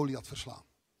gaat Goliath verslaan.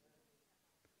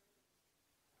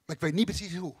 Maar ik weet niet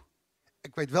precies hoe.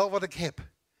 Ik weet wel wat ik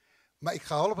heb. Maar ik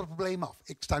ga al op het probleem af.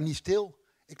 Ik sta niet stil.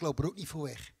 Ik loop er ook niet voor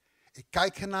weg. Ik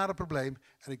kijk naar het probleem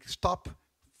en ik stap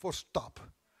voor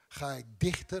stap ga ik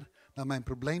dichter naar mijn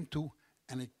probleem toe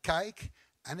en ik kijk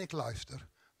en ik luister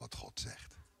wat God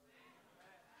zegt.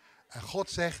 En God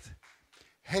zegt,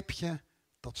 heb je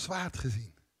dat zwaard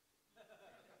gezien?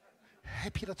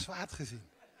 Heb je dat zwaard gezien?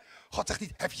 God zegt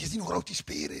niet, heb je gezien hoe groot die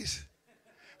speer is?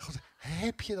 God zegt,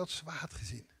 heb je dat zwaard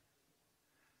gezien?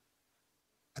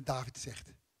 En David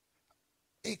zegt,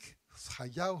 ik ga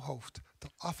jouw hoofd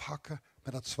eraf hakken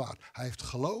met dat zwaard. Hij heeft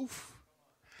geloof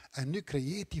en nu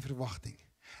creëert hij verwachting.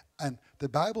 En de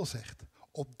Bijbel zegt,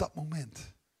 op dat moment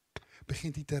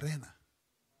begint hij te rennen.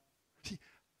 Zie,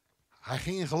 hij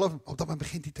ging in geloof, op dat moment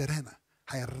begint hij te rennen.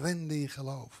 Hij rende in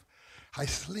geloof. Hij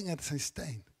slingert zijn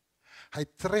steen. Hij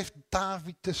treft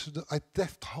hij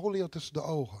treft Goliath tussen de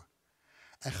ogen.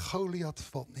 En Goliath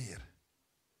valt neer.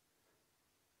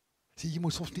 Zie, je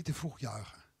moet soms niet te vroeg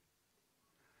juichen.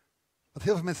 Want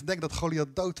heel veel mensen denken dat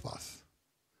Goliath dood was.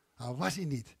 Nou, was hij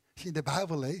niet. Als je in de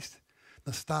Bijbel leest,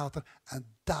 dan staat er,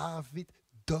 en David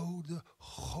doodde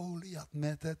Goliath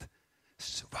met het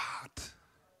zwaard.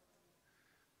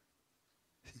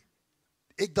 Zie,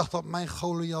 ik dacht dat mijn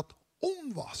Goliath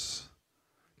om was.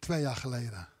 2 jaar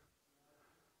geleden.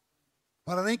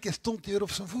 Maar in één keer stond hij weer op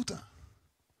zijn voeten.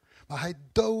 Maar hij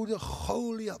doodde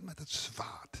Goliath met het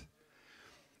zwaard.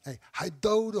 Hey, hij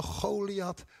doodde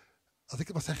Goliath, als ik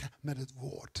het maar zeggen, met het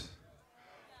woord.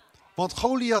 Want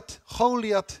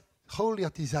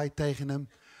Goliath die zei tegen hem,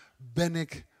 ben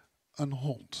ik een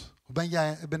hond?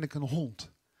 Ben ik een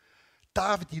hond?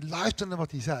 David die luisterde naar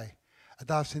wat hij zei. En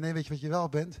David zei, nee, weet je wat je wel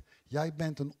bent? Jij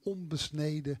bent een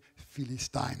onbesneden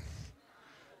Filistijn.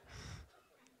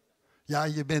 Ja,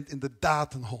 je bent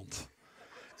inderdaad een hond.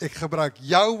 Ik gebruik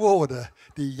jouw woorden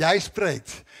die jij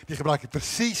spreekt. Die gebruik ik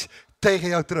precies tegen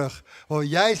jou terug. Want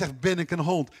jij zegt, ben ik een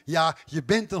hond? Ja, je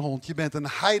bent een hond. Je bent een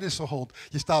heidense hond.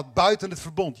 Je staat buiten het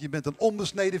verbond. Je bent een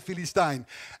onbesneden Filistijn.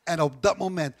 En op dat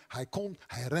moment, hij komt,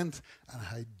 hij rent en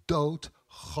hij doodt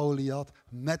Goliath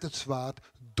met het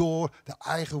zwaard door de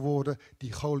eigen woorden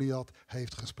die Goliath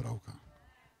heeft gesproken.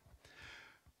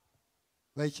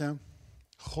 Weet je,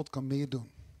 God kan meer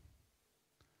doen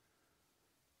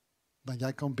dan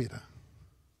jij kan bidden.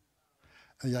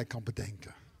 En jij kan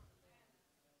bedenken.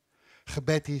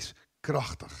 Gebed is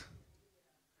krachtig.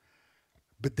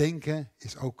 Bedenken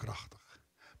is ook krachtig.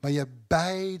 Maar je hebt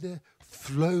beide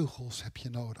vleugels heb je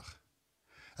nodig.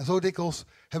 En zo dikwijls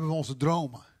hebben we onze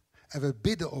dromen. En we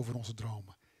bidden over onze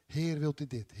dromen. Heer, wilt u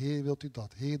dit? Heer, wilt u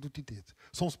dat? Heer, doet u dit?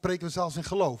 Soms spreken we zelfs in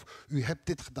geloof. U hebt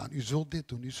dit gedaan. U zult dit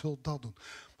doen. U zult dat doen.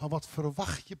 Maar wat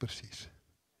verwacht je precies?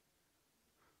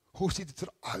 Hoe ziet het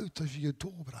eruit als je je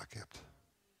doorbraak hebt?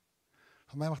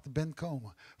 Van mij mag de band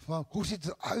komen. Hoe ziet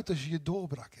het eruit als je je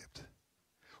doorbraak hebt?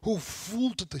 Hoe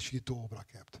voelt het als je je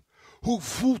doorbraak hebt? Hoe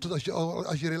voelt het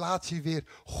als je relatie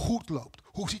weer goed loopt?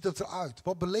 Hoe ziet het eruit?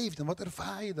 Wat beleef je dan? Wat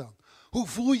ervaar je dan? Hoe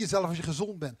voel je jezelf als je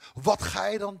gezond bent? Wat ga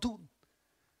je dan doen?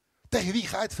 Tegen wie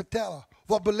ga je het vertellen?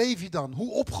 Wat beleef je dan?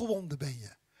 Hoe opgewonden ben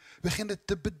je? Begin het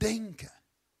te bedenken.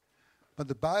 Maar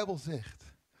de Bijbel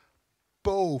zegt,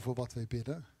 boven wat wij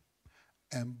bidden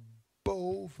en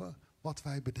boven wat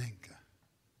wij bedenken.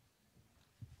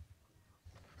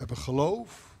 We hebben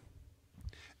geloof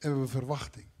en we hebben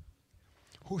verwachting.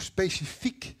 Hoe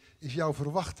specifiek is jouw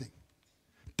verwachting?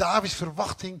 Davids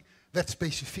verwachting werd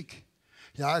specifiek.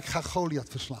 Ja, ik ga Goliath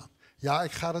verslaan. Ja,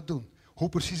 ik ga dat doen. Hoe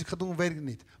precies ik ga doen, weet ik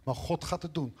niet. Maar God gaat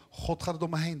het doen. God gaat het om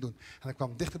me heen doen. En hij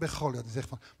kwam dichter bij Goliath en zegt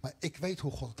van, maar ik weet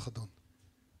hoe God het gaat doen.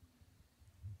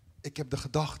 Ik heb de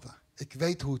gedachte. Ik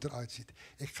weet hoe het eruit ziet.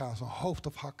 Ik ga zijn hoofd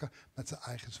afhakken met zijn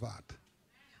eigen zwaard.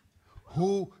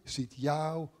 Hoe ziet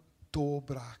jouw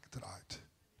doorbraak eruit?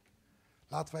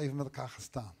 Laten we even met elkaar gaan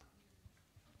staan.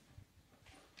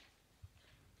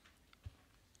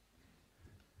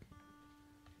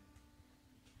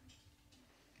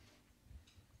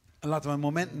 En laten we een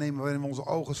moment nemen waarin we onze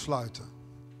ogen sluiten.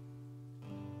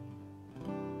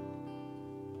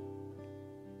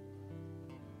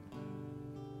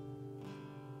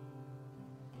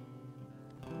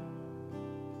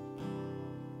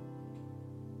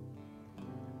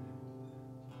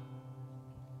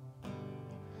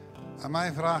 En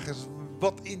mijn vraag is,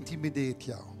 wat intimideert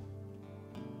jou?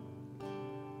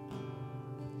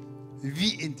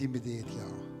 Wie intimideert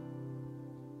jou?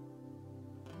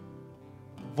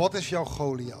 Wat is jouw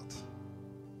Goliath?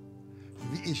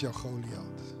 Wie is jouw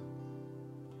Goliath?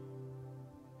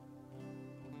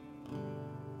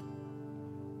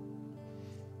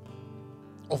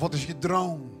 Of wat is je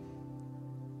droom?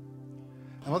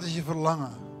 En wat is je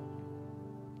verlangen?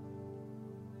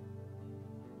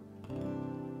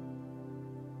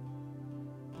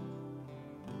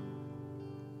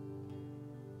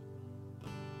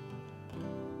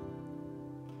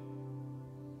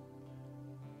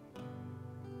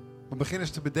 Maar begin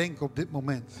eens te bedenken op dit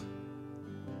moment.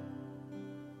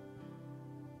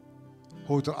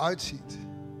 Hoe het eruit ziet.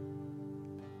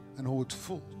 En hoe het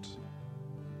voelt.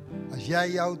 Als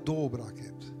jij jouw doorbraak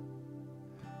hebt.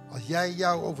 Als jij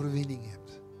jouw overwinning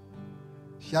hebt.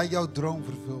 Als jij jouw droom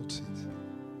vervuld ziet.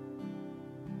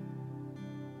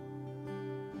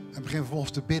 En begin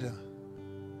vervolgens te bidden.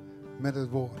 Met het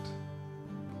woord.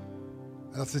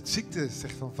 En als het ziekte is,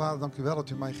 zegt van Vader, dank u wel dat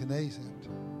u mij genezen hebt.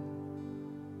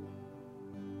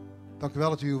 Dank u wel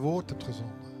dat u uw woord hebt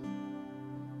gezonden.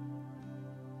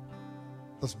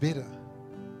 Dat is bidden.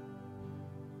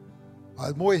 Maar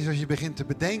het mooie is als je begint te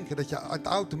bedenken dat je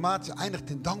automatisch eindigt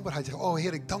in dankbaarheid. Je zegt, oh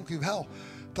Heer, ik dank u wel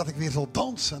dat ik weer zal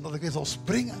dansen en dat ik weer zal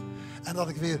springen. En dat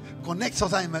ik weer connect zal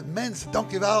zijn met mensen.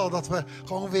 Dank u wel dat we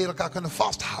gewoon weer elkaar kunnen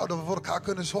vasthouden, dat we voor elkaar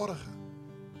kunnen zorgen.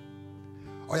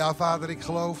 Oh ja, Vader, ik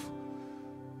geloof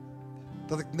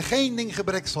dat ik geen ding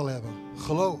gebrek zal hebben.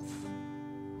 Geloof.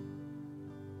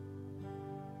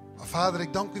 Maar Vader,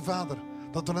 ik dank u, Vader,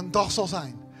 dat er een dag zal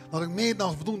zijn. Dat ik meer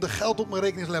dan voldoende geld op mijn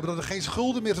rekening zal hebben. Dat er geen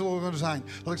schulden meer zullen kunnen zijn.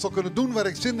 Dat ik zal kunnen doen waar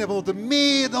ik zin in heb. Dat er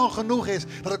meer dan genoeg is.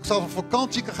 Dat ik zelf op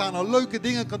vakantie kan gaan en leuke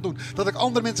dingen kan doen. Dat ik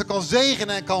andere mensen kan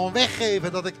zegenen en kan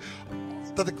weggeven.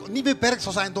 Dat ik niet beperkt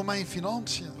zal zijn door mijn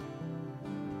financiën.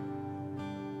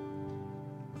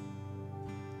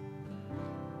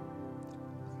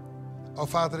 Oh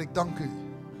Vader, ik dank u.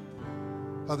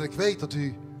 Vader, ik weet dat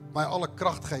u mij alle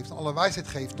kracht geeft en alle wijsheid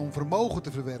geeft om vermogen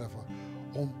te verwerven.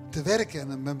 Om te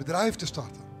werken en mijn bedrijf te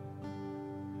starten.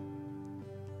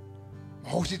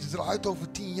 Maar hoe ziet het eruit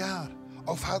over 10 jaar?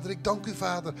 Oh Vader, ik dank u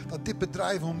Vader dat dit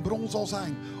bedrijf een bron zal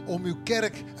zijn om uw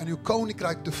kerk en uw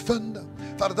koninkrijk te funden.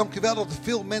 Vader, dank u wel dat het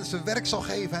veel mensen werk zal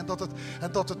geven en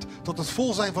dat het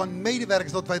vol zijn van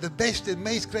medewerkers, dat wij de beste en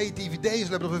meest creatieve ideeën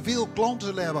zullen hebben, dat we veel klanten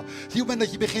zullen hebben. Zie, op het moment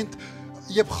dat je begint,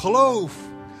 je hebt geloof.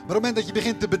 Maar op het moment dat je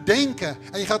begint te bedenken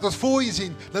en je gaat dat voor je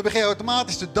zien, dan begin je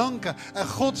automatisch te danken. En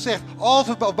God zegt,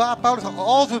 Paulus zegt,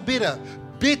 als we bidden,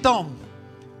 bid dan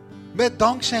met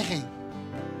dankzegging.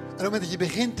 En op het moment dat je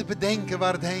begint te bedenken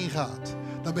waar het heen gaat,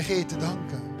 dan begin je te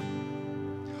danken.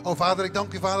 Oh Vader, ik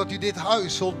dank u Vader dat u dit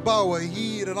huis zult bouwen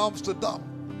hier in Amsterdam.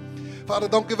 Vader,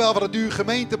 dank u wel dat u uw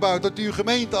gemeente bouwt, dat u uw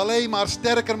gemeente alleen maar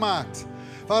sterker maakt.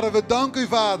 Vader, we danken u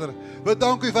Vader. We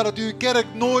danken u Vader dat u uw kerk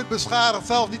nooit beschadigt,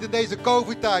 zelfs niet in deze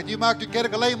COVID-tijd. U maakt uw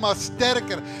kerk alleen maar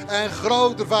sterker en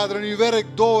groter, Vader. En u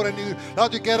werkt door en u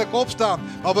laat uw kerk opstaan.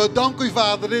 Maar we danken u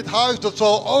Vader, dit huis dat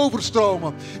zal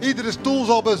overstromen. Iedere stoel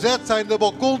zal bezet zijn, de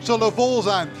balkons zullen vol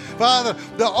zijn. Vader,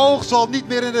 de oog zal niet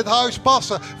meer in dit huis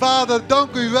passen. Vader,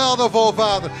 dank u wel daarvoor,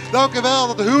 Vader. Dank u wel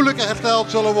dat de huwelijken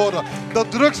hersteld zullen worden.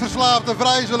 Dat drugsverslaafden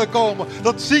vrij zullen komen.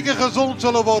 Dat zieken gezond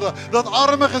zullen worden. Dat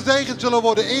armen gezegend zullen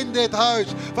worden in dit huis.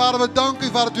 Vader, we danken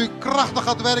u Vader dat u krachtig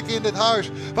gaat werken in dit huis.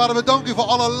 Vader, we danken u voor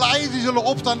alle leiders die zullen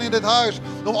opstaan in dit huis.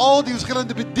 Om al die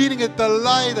verschillende bedieningen te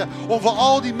leiden. Om voor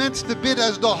al die mensen te bidden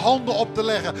en ze de handen op te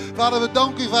leggen. Vader, we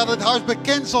danken u Vader dat het huis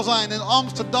bekend zal zijn in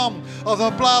Amsterdam. Als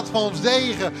een plaats van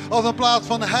zegen. Als een plaats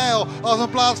van heil. Als een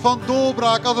plaats van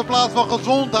doorbraak. Als een plaats van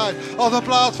gezondheid. Als een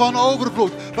plaats van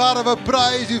overvloed. Vader, we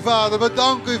prijzen u Vader. We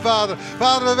danken u Vader.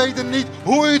 Vader, we weten niet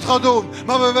hoe u het gaat doen.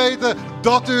 Maar we weten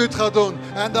dat u het gaat doen.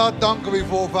 En daar danken we u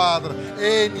voor Vader.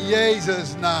 In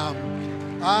Jezus' naam.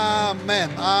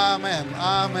 Amen. Amen.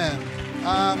 Amen.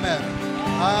 Amen.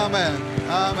 Amen.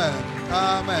 Amen.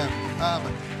 Amen.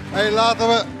 Amen. Hey,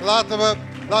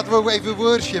 laten we ook even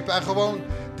worshipen. En gewoon,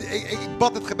 ik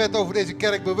bad het gebed over deze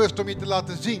kerk bewust om je te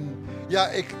laten zien. Ja,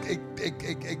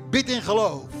 ik bid in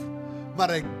geloof.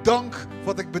 Maar ik dank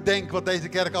wat ik bedenk wat deze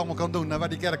kerk allemaal kan doen en waar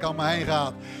die kerk allemaal heen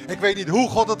gaat. Ik weet niet hoe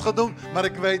God het gaat doen, maar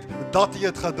ik weet dat hij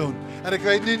het gaat doen. En ik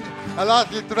weet nu, en laat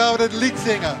je terwijl we dit lied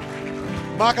zingen,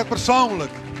 maak het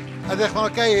persoonlijk. En zeg van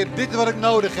oké, Heer, dit is wat ik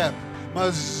nodig heb.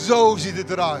 Maar zo ziet het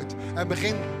eruit. En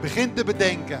begin te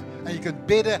bedenken. En je kunt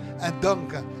bidden en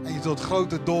danken. En je zult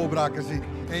grote doorbraken zien.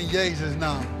 In Jezus'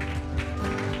 naam.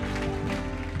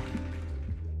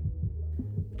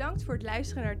 Bedankt voor het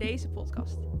luisteren naar deze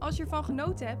podcast. Als je ervan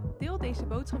genoten hebt, deel deze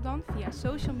boodschap dan via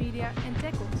social media en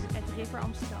tag ons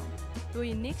 @riveramsterdam. Wil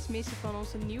je niks missen van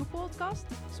onze nieuwe podcast?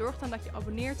 Zorg dan dat je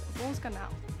abonneert op ons kanaal.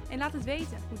 En laat het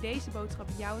weten hoe deze boodschap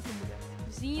jou heeft bemoedigd.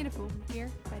 We zien je de volgende keer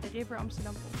bij de River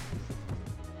Amsterdam podcast.